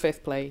Henry V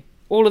play.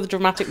 All of the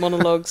dramatic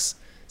monologues.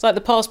 It's like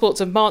the passports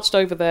have marched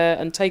over there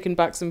and taken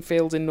back some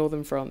fields in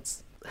northern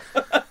France.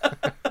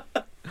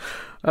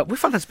 We've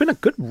had, there's been a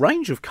good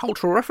range of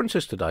cultural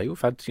references today.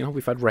 We've had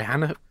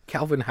Rihanna,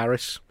 Calvin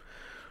Harris,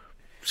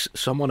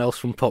 someone else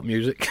from pop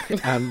music,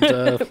 and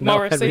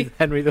Morrissey.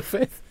 Henry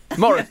V.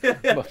 Morrissey.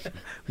 There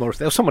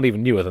was someone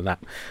even newer than that.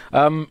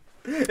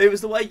 It was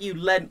the way you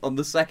leant on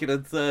the second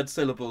and third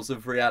syllables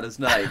of Rihanna's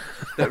name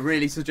that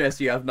really suggests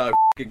you have no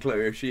fucking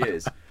clue who she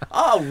is.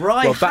 Oh,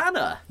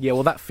 Rihanna!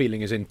 Well, that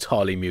feeling is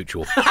entirely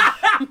mutual.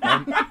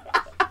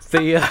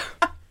 The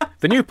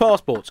new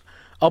passports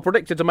are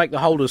predicted to make the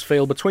holders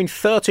feel between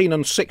 13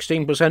 and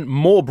 16%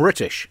 more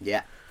British.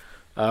 Yeah.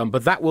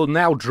 But that will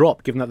now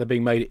drop, given that they're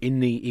being made in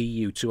the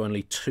EU, to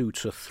only 2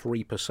 to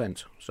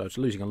 3%. So it's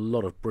losing a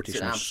lot of Britishness. It's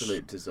an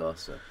absolute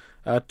disaster.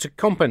 To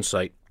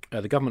compensate,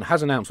 the government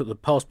has announced that the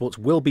passports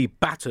will be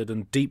battered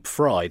and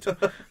deep-fried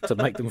to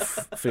make them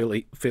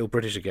feel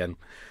British again.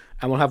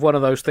 And we'll have one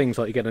of those things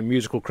like you get a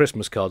musical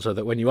Christmas card, so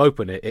that when you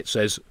open it, it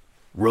says,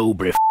 "Rule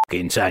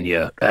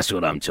Britannia." That's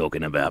what I'm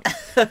talking about.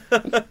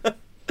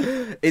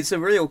 It's a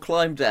real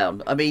climb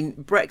down. I mean,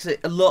 Brexit,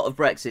 a lot of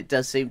Brexit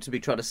does seem to be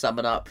trying to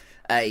summon up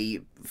a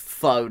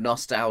faux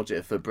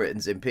nostalgia for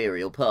Britain's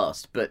imperial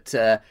past. But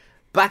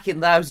back in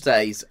those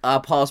days,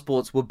 our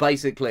passports were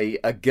basically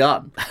a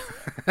gun.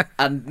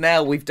 And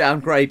now we've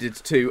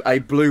downgraded to a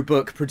blue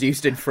book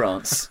produced in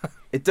France.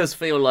 It does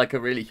feel like a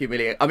really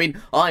humiliating... I mean,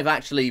 I've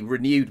actually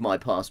renewed my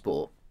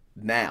passport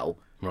now.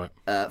 Right.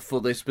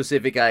 For the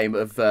specific aim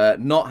of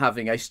not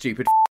having a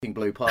stupid f***ing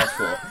blue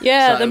passport.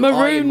 Yeah, So the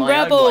Maroon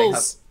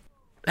Rebels.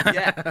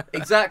 Yeah,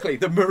 exactly,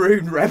 the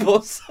Maroon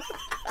Rebels.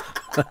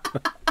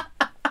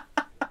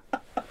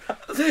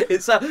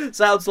 It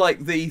sounds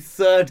like the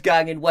third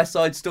gang in West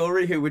Side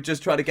Story who would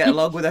just try to get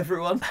along with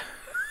everyone.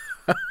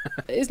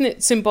 Isn't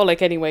it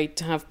symbolic anyway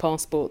to have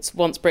passports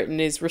once Britain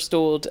is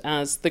restored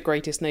as the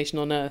greatest nation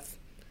on earth?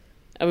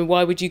 I mean,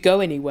 why would you go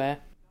anywhere?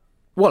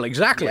 Well,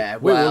 exactly. Yeah,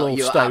 We will well, all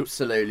you're stay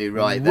absolutely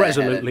right there,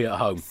 resolutely Helen.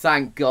 at home.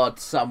 Thank God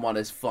someone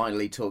has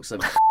finally talked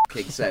some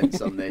f***ing sense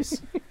on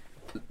this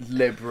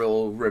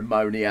liberal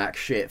Ramoniac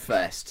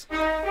shitfest.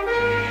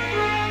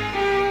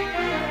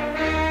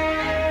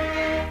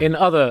 In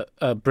other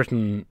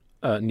Britain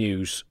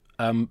news,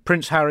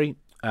 Prince Harry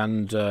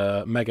and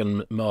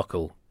Meghan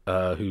Markle,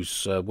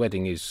 whose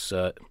wedding is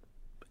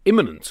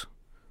imminent.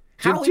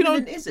 How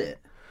imminent is it?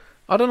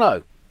 I don't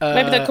know.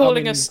 Maybe they're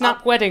calling a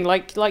snap wedding,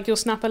 like your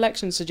snap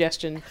election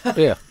suggestion.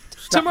 Yeah.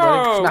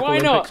 Tomorrow, Snap why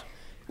Olympics. not?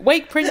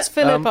 Wake Prince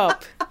Philip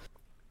up.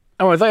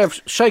 Anyway, they have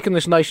shaken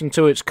this nation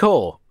to its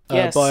core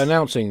Yes. by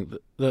announcing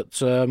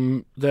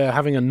that they're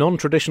having a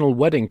non-traditional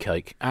wedding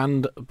cake,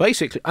 and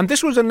basically, and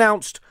this was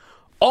announced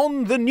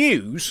on the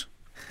news,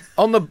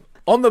 on the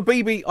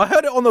BBC. I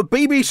heard it on the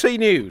BBC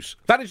News.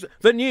 That is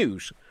the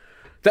news.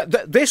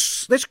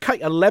 This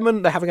cake,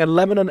 they're having a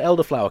lemon and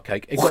elderflower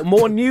cake. It got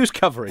more news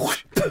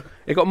coverage.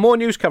 It got more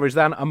news coverage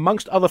than,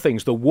 amongst other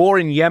things, the war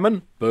in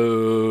Yemen.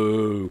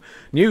 Boo.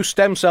 New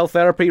stem cell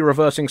therapy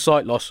reversing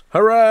sight loss.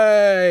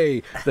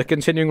 Hooray! The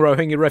continuing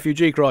Rohingya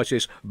refugee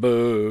crisis.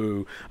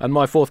 Boo. And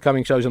my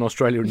forthcoming shows in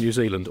Australia and New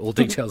Zealand. All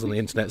details on the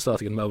internet,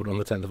 starting in Melbourne on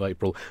the 10th of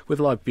April, with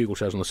live Bugle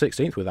shows on the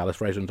 16th with Alice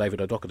Fraser and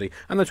David O'Doherty,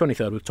 and the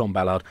 23rd with Tom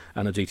Ballard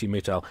and Aditi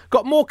Mittal.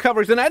 Got more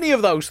coverage than any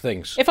of those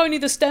things. If only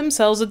the stem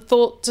cells had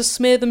thought to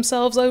smear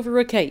themselves over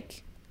a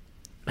cake.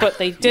 But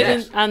they didn't,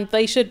 Yes. and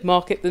they should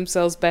market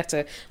themselves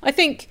better. I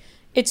think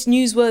it's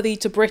newsworthy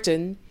to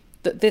Britain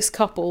that this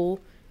couple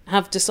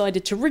have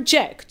decided to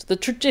reject the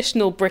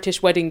traditional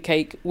British wedding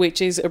cake,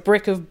 which is a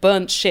brick of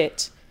burnt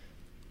shit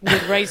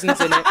with raisins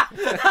in it.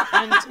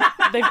 And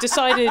they've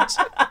decided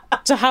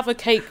to have a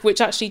cake which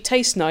actually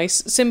tastes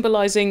nice,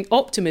 symbolising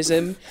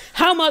optimism.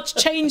 How much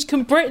change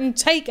can Britain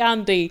take,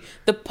 Andy?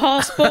 The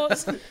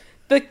passports,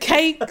 the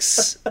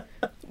cakes...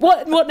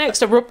 What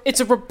next? It's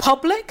a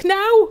republic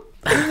now?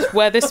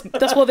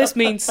 That's what this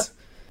means.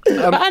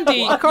 But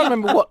Andy, I can't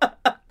remember what...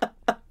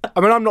 I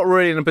mean, I'm not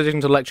really in a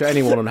position to lecture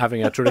anyone on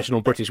having a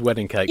traditional British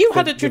wedding cake. you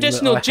had a given that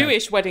traditional I had-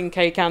 Jewish wedding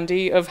cake,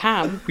 Andy, of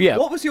ham. Yeah,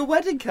 What was your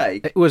wedding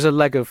cake? it was a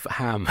leg of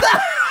ham.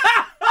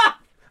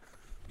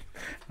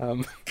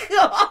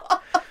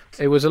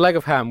 It was a leg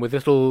of ham with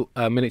little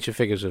miniature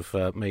figures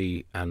of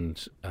me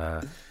and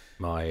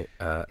my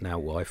now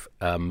wife,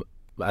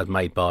 as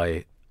made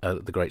by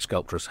the great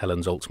sculptress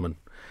Helen Zaltzman.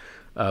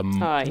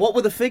 Hi. What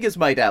were the figures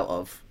made out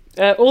of?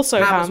 Also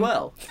Ham ham. as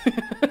well.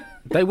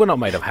 They were not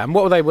made of ham.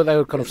 What were they? They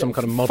were kind of some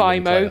kind of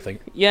modelling clay, I Fimo.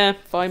 think. Yeah,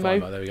 Fimo.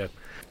 Fimo, there we go.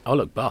 I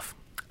look buff.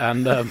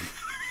 And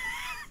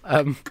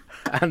and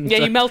Yeah,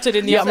 you melted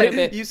in the oven a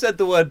bit. You said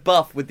the word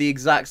buff with the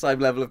exact same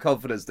level of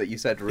confidence that you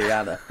said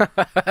Rihanna.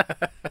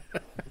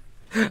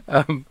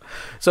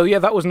 so yeah,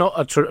 that was not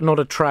a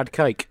trad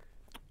cake.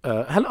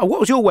 Helen, what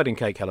was your wedding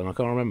cake, Helen? I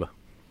can't remember.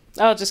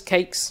 Oh, just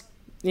cakes.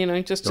 You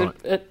know, just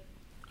Right.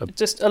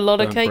 just a lot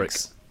of burnt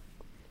cakes.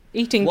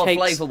 Eating What cakes.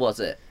 flavour was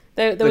it?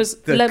 There was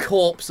the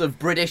corpse of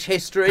British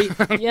history.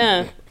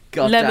 yeah,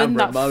 Goddamn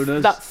lemon,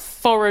 Ramonas. that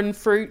foreign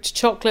fruit,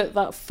 chocolate,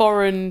 that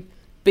foreign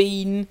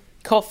bean,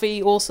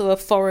 coffee, also a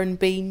foreign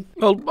bean.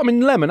 Well, I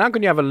mean, lemon. How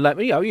can you have a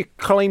lemon? You know, you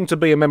claim to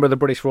be a member of the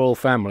British royal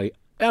family.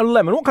 A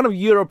lemon. What kind of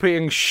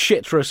European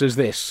shitress is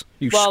this?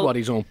 You Well-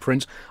 swaddies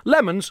prince.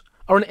 Lemons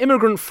are an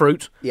immigrant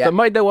fruit Yeah. that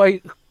made their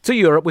way to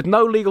Europe with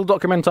no legal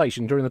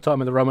documentation during the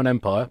time of the Roman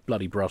Empire.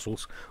 Bloody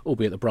Brussels,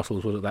 albeit that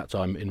Brussels was at that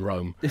time in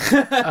Rome.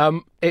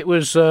 It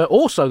was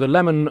also, the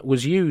lemon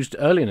was used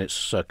early in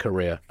its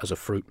career as a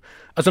fruit,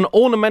 as an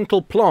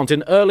ornamental plant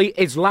in early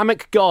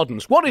Islamic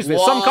gardens. What is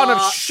this? Some kind of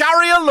What?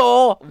 Sharia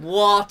law?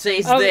 What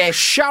is Oh, this?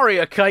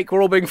 Sharia cake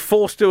we're all being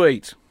forced to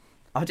eat.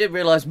 I didn't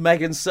realise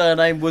Meghan's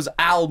surname was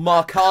Al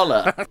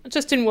Markala. I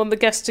just didn't want the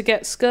guests to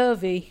get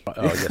scurvy. Oh,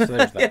 yes, there's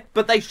that. Yeah,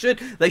 but they should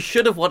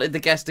have wanted the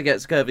guest to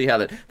get scurvy,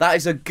 Helen. That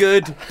is a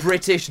good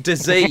British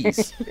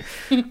disease.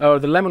 Oh,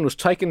 the lemon was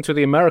taken to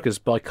the Americas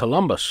by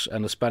Columbus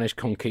and the Spanish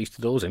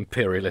conquistadors,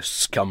 imperialist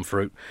scum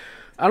fruit.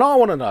 And I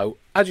want to know,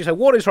 as you say,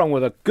 what is wrong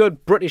with a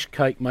good British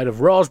cake made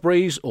of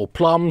raspberries or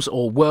plums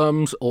or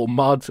worms or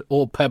mud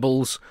or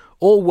pebbles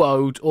or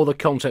woad or the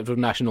concept of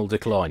national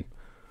decline?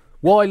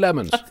 Why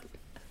lemons?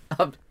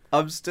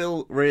 I'm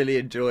still really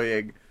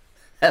enjoying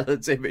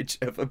Helen's image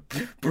of a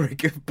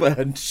brick of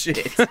burned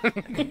shit.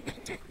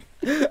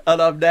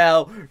 And I'm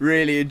now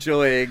really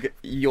enjoying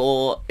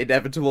your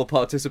inevitable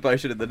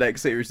participation in the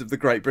next series of the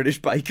Great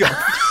British Bake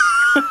Off.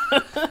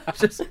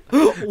 Just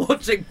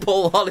watching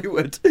Paul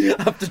Hollywood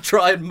have to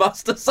try and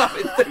muster some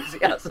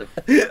enthusiasm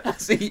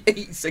as he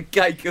eats a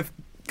cake of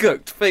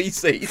cooked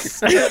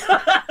faeces.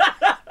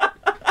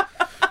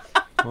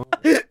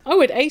 I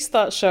would ace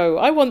that show.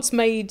 I once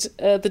made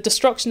The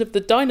Destruction of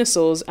the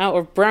Dinosaurs out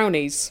of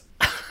brownies.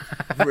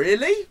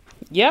 Really?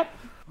 Yep.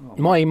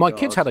 My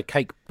kids had a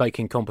cake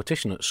baking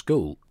competition at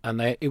school, and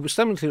they had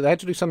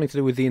to do something to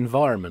do with the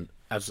environment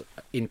as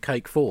in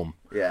cake form.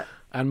 Yeah.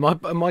 And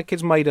my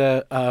kids made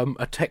a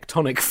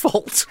tectonic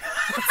fault,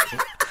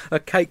 a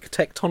cake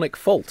tectonic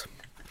fault.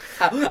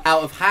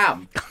 Out of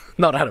ham.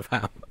 Not out of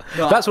ham.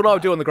 That's what I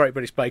would do on the Great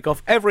British Bake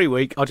Off. Every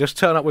week, I just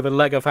turn up with a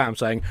leg of ham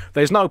saying,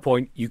 there's no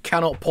point, you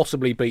cannot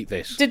possibly beat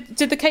this. Did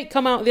the cake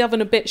come out of the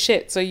oven a bit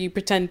shit, so you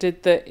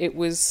pretended that it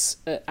was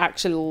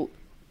actual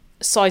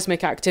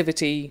seismic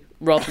activity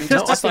rather than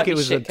just a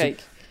slightly shit cake?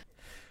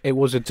 It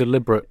was a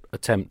deliberate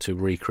attempt to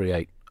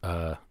recreate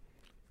an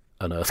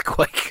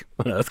earthquake.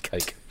 An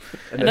earthquake.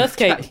 An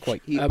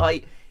earthquake.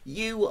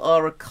 You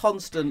are a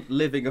constant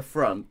living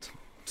affront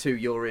to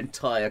your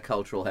entire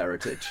cultural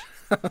heritage.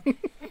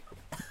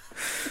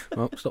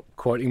 Well, stop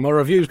quoting my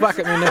reviews back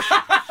at me, Nish.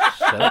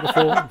 Said it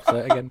before, say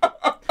it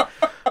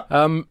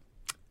again.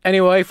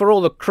 Anyway, for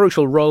all the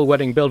crucial royal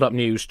wedding build-up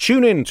news,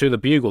 tune in to The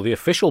Bugle, the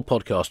official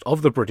podcast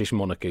of the British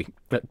monarchy.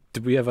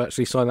 Did we ever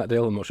actually sign that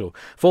deal? I'm not sure.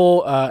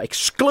 For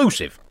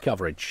exclusive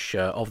coverage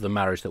of the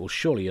marriage that will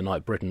surely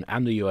unite Britain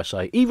and the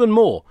USA even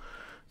more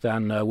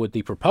than would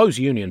the proposed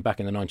union back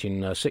in the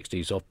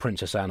 1960s of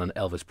Princess Anne and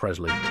Elvis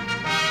Presley.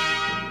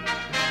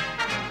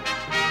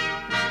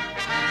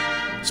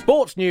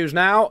 Sports news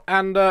now,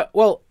 and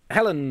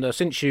Helen,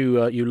 since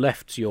you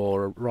left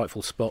your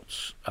rightful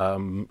spots,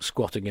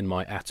 squatting in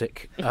my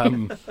attic,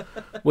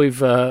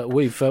 we've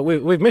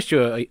missed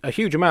you a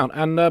huge amount,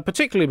 and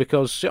particularly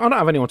because I don't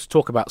have anyone to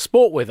talk about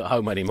sport with at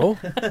home anymore.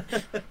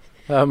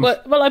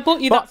 Well, I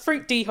bought you that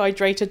fruit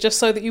dehydrator just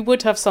so that you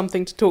would have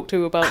something to talk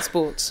to about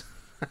sports.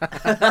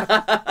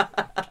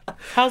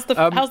 How's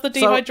the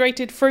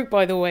dehydrated fruit,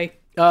 by the way?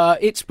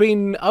 It's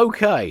been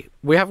okay.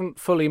 We haven't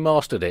fully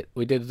mastered it.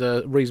 We did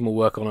reasonable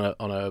work on a.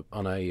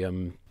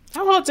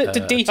 How hard is it to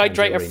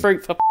dehydrate a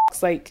fruit, for f***'s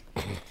sake?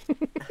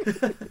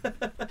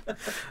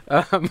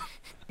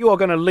 You are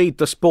going to lead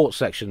the sports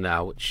section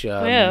now, which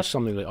is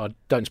something that I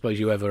don't suppose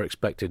you ever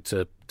expected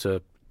to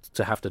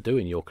have to do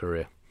in your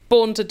career.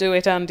 Born to do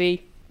it,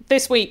 Andy.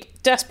 This week,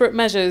 desperate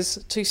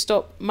measures to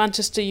stop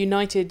Manchester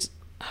United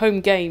home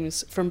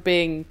games from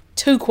being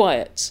too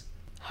quiet.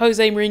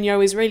 Jose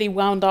Mourinho is really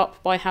wound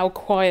up by how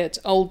quiet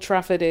Old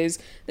Trafford is.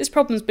 This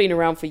problem's been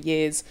around for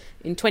years.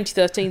 In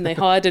 2013, they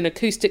hired an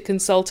acoustic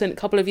consultant. A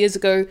couple of years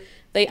ago,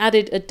 they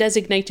added a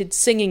designated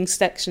singing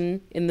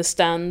section in the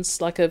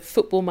stands, like a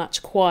football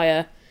match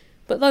choir.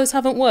 But those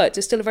haven't worked.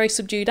 It's still a very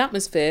subdued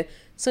atmosphere.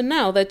 So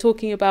now they're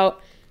talking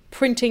about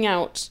printing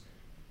out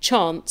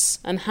chants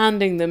and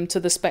handing them to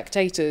the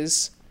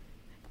spectators,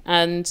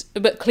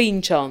 but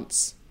clean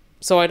chants.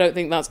 So I don't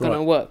think that's going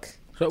to work.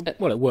 So,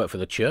 well, it worked for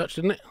the church,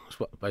 didn't it?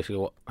 That's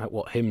basically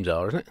what hymns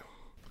are, isn't it?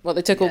 Well,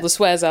 they took all the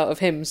swears out of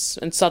hymns,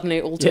 and suddenly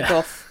it all took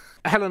off.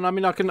 Helen, I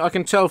mean, I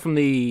can tell from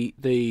the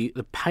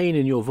pain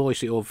in your voice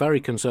that you're very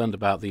concerned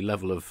about the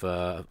level of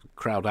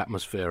crowd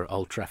atmosphere at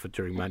Old Trafford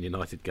during Man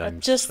United games. I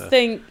just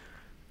think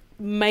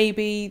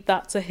maybe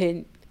that's a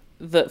hint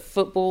that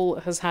football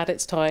has had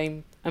its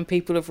time, and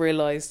people have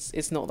realised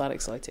it's not that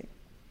exciting.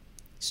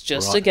 It's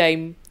just a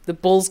game. The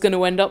ball's going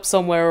to end up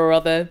somewhere or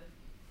other.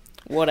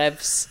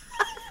 Whatevs.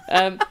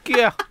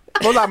 Yeah.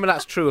 Well, I mean,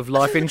 that's true of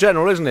life in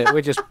general, isn't it?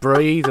 We just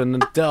breathe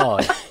and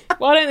die.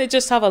 Why don't they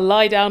just have a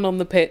lie down on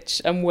the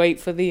pitch and wait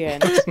for the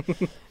end?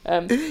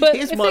 But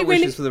here's my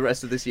wishes for the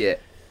rest of this year.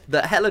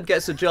 That Helen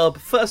gets a job,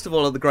 first of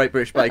all, on the Great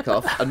British Bake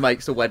Off and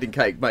makes a wedding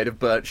cake made of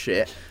burnt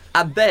shit,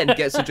 and then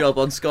gets a job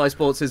on Sky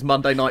Sports'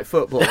 Monday Night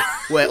Football,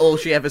 where all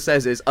she ever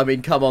says is, I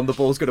mean, come on, the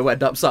ball's going to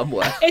end up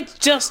somewhere. It's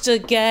just a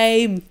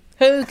game.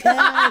 Who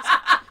cares?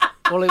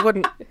 Well, it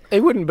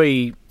wouldn't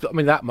be, I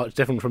mean, that much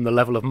different from the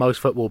level of most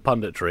football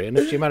punditry, and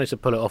if she managed to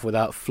pull it off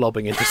without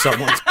flobbing into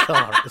someone's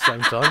car at the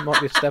same time,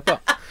 might be a step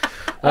up.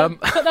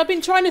 But I've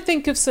been trying to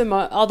think of some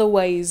other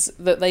ways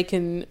that they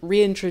can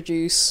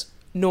reintroduce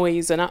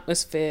noise and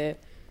atmosphere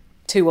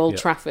to Old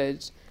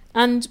Trafford.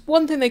 And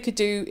one thing they could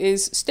do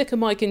is stick a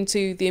mic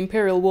into the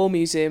Imperial War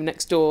Museum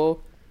next door,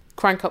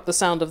 crank up the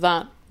sound of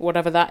that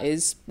whatever that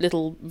is,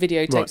 little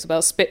videotapes Right.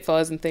 about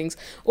Spitfires and things,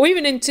 or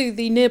even into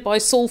the nearby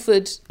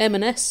Salford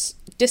M&S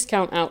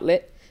discount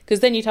outlet, because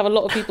then you'd have a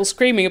lot of people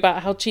screaming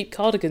about how cheap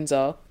cardigans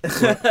are.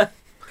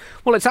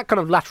 Well, it's that kind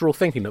of lateral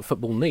thinking that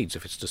football needs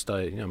if it's to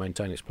stay,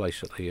 maintain its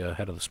place at the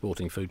head of the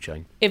sporting food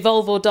chain.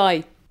 Evolve or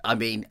die. I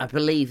mean, I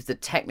believe the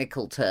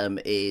technical term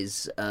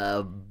is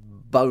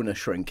boner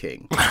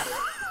shrinking.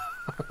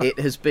 It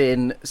has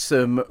been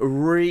some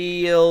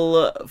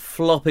real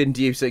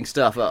flop-inducing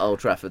stuff at Old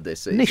Trafford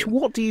this season. Nish,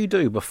 what do you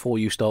do before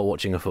you start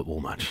watching a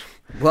football match?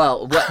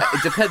 Well,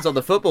 it depends on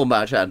the football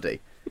match, Andy.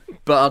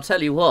 But I'll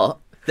tell you what,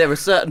 there are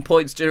certain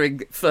points during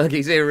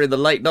Fergie's era in the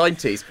late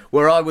 90s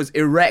where I was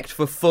erect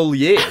for full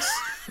years.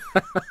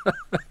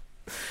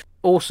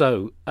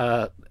 Also,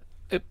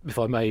 if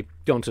I may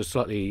go on to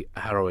slightly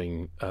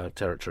harrowing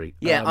territory.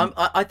 Yeah,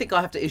 I think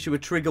I have to issue a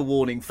trigger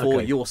warning for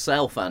Okay.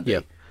 yourself, Andy. Yeah.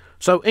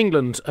 So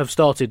England have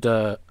started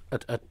a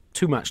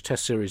two-match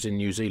test series in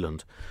New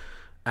Zealand,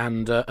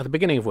 and at the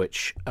beginning of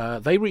which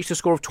they reached a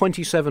score of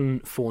 27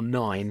 for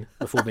 9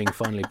 before being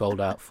finally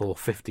bowled out for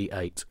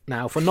 58.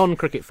 Now, for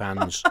non-cricket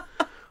fans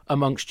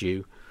amongst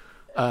you,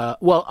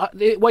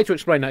 the way to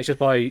explain that is just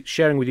by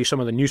sharing with you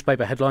some of the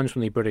newspaper headlines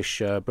from the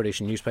British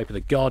newspaper. The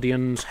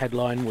Guardian's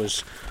headline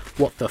was,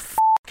 "What the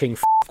fucking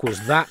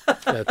was that?"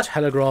 The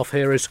Telegraph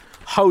here is,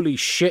 "Holy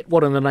shit,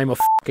 what in the name of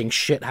fucking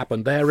shit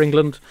happened there,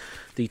 England?"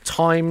 The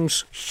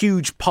Times,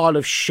 "Huge pile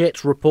of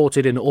shit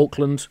reported in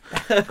Auckland."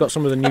 Got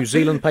some of the New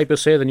Zealand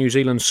papers here. The New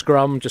Zealand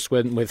Scrum just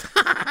went with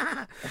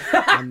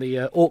and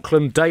the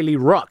Auckland Daily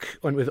Ruck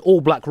went with "All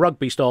Black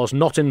rugby stars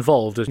not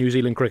involved as New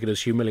Zealand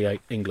cricketers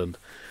humiliate England."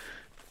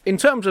 In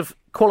terms of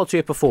quality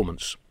of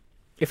performance,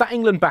 if that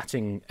England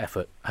batting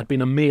effort had been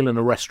a meal in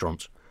a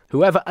restaurant,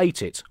 whoever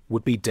ate it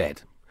would be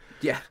dead.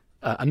 Yeah.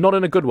 And not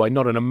in a good way,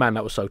 not in a "man,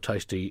 that was so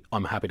tasty,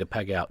 I'm happy to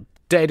peg out."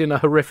 Dead in a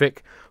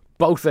horrific,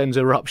 both ends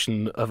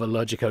eruption of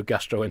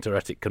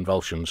allergico-gastroenteritic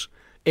convulsions.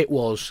 It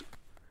was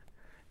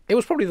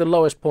probably the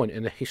lowest point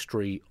in the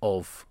history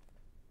of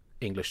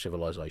English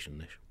civilization,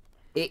 Nish.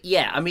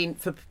 I mean,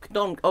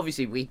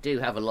 obviously we do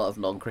have a lot of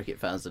non-cricket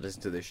fans that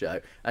listen to this show,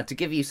 and to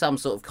give you some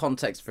sort of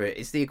context for it,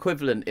 it's the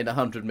equivalent in a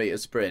 100-metre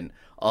sprint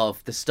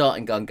of the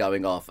starting gun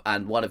going off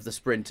and one of the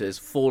sprinters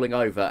falling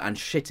over and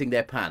shitting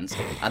their pants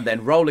and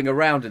then rolling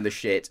around in the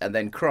shit and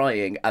then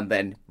crying and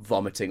then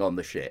vomiting on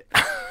the shit.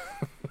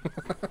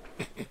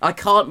 I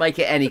can't make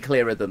it any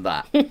clearer than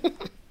that.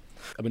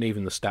 I mean,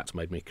 even the stats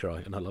made me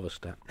cry, and I love a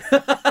stat.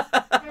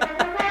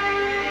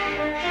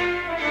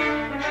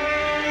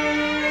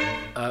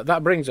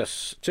 That brings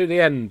us to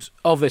the end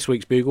of this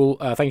week's Bugle.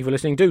 Thank you for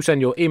listening. Do send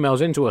your emails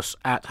in to us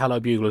at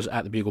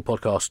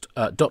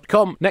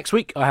hellobuglers@thebuglepodcast.com. Next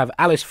week, I have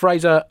Alice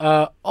Fraser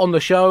on the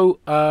show.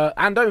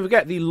 And don't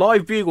forget, the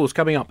live Bugles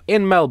coming up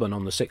in Melbourne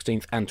on the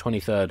 16th and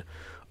 23rd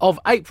of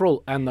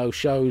April. And those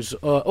shows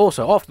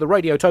also after the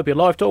Radiotopia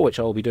live tour, which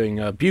I will be doing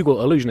a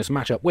Bugle Illusionist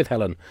matchup with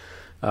Helen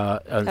from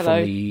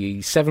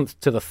the 7th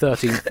to the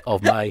 13th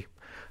of May.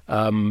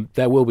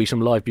 There will be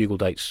some live Bugle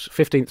dates,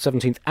 15th,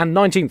 17th and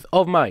 19th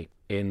of May.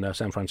 In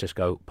San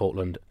Francisco,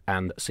 Portland,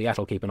 and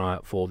Seattle. Keep an eye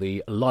out for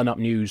the lineup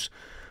news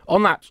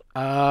on that.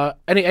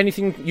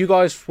 Anything you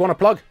guys want to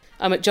plug?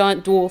 I'm at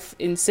Giant Dwarf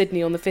in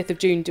Sydney on the 5th of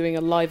June doing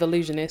a live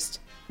Illusionist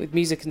with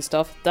music and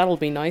stuff. That'll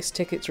be nice.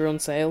 Tickets are on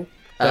sale.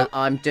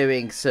 I'm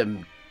doing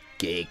some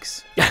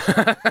gigs.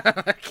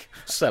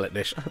 Sell it,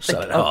 Nish.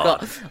 Sell it.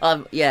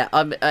 I'm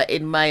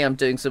in May. I'm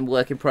doing some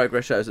work in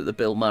progress shows at the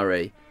Bill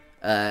Murray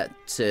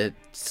to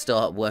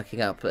start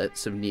working up at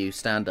some new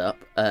stand up.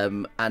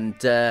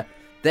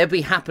 They'll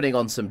be happening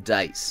on some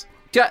dates.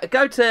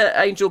 Go to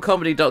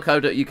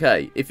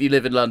angelcomedy.co.uk if you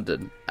live in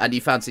London and you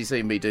fancy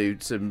seeing me do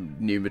some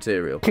new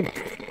material.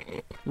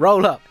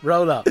 Roll up for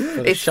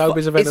the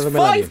showbiz event of the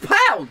millennium.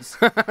 It's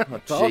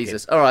 £5. Oh,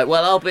 Jesus. All right.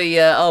 Well,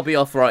 I'll be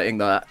off writing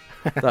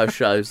those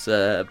shows.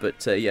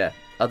 But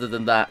other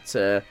than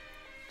that,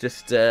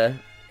 just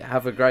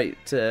have a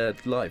great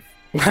life.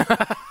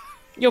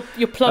 You're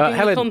plugging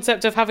Helen. the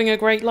concept of having a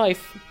great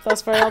life.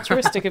 That's very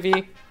altruistic of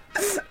you.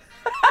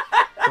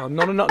 Well,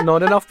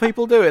 not enough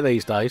people do it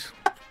these days.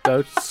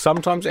 So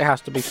sometimes it has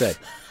to be said.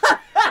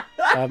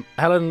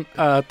 Helen,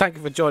 thank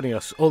you for joining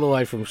us all the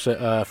way from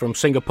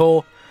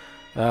Singapore.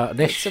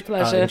 Nish, It's a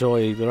pleasure.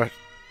 Enjoy the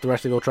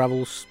rest of your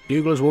travels.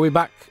 Buglers will be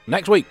back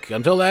next week.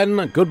 Until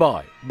then,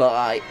 goodbye.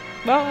 Bye.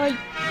 Bye.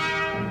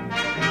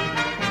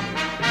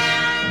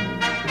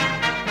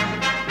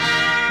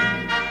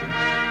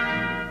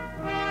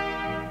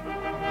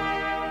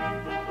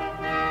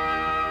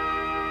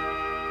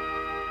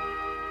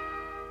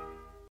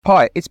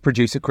 Hi, it's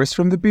producer Chris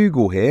from The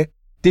Bugle here.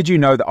 Did you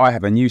know that I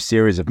have a new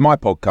series of my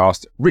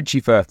podcast, Richie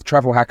Firth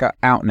Travel Hacker,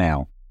 out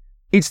now?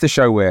 It's the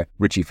show where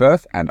Richie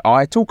Firth and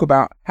I talk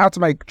about how to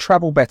make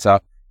travel better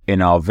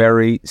in our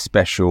very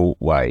special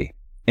way.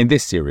 In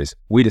this series,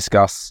 we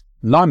discuss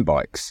Lime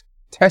bikes,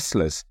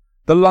 Teslas,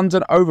 the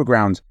London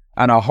Overground,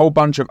 and a whole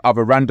bunch of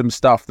other random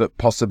stuff that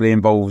possibly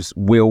involves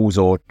wheels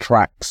or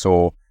tracks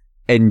or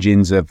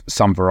engines of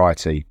some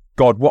variety.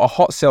 God, what a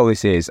hot sell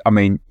this is. I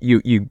mean,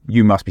 you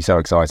must be so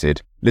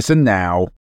excited. Listen now.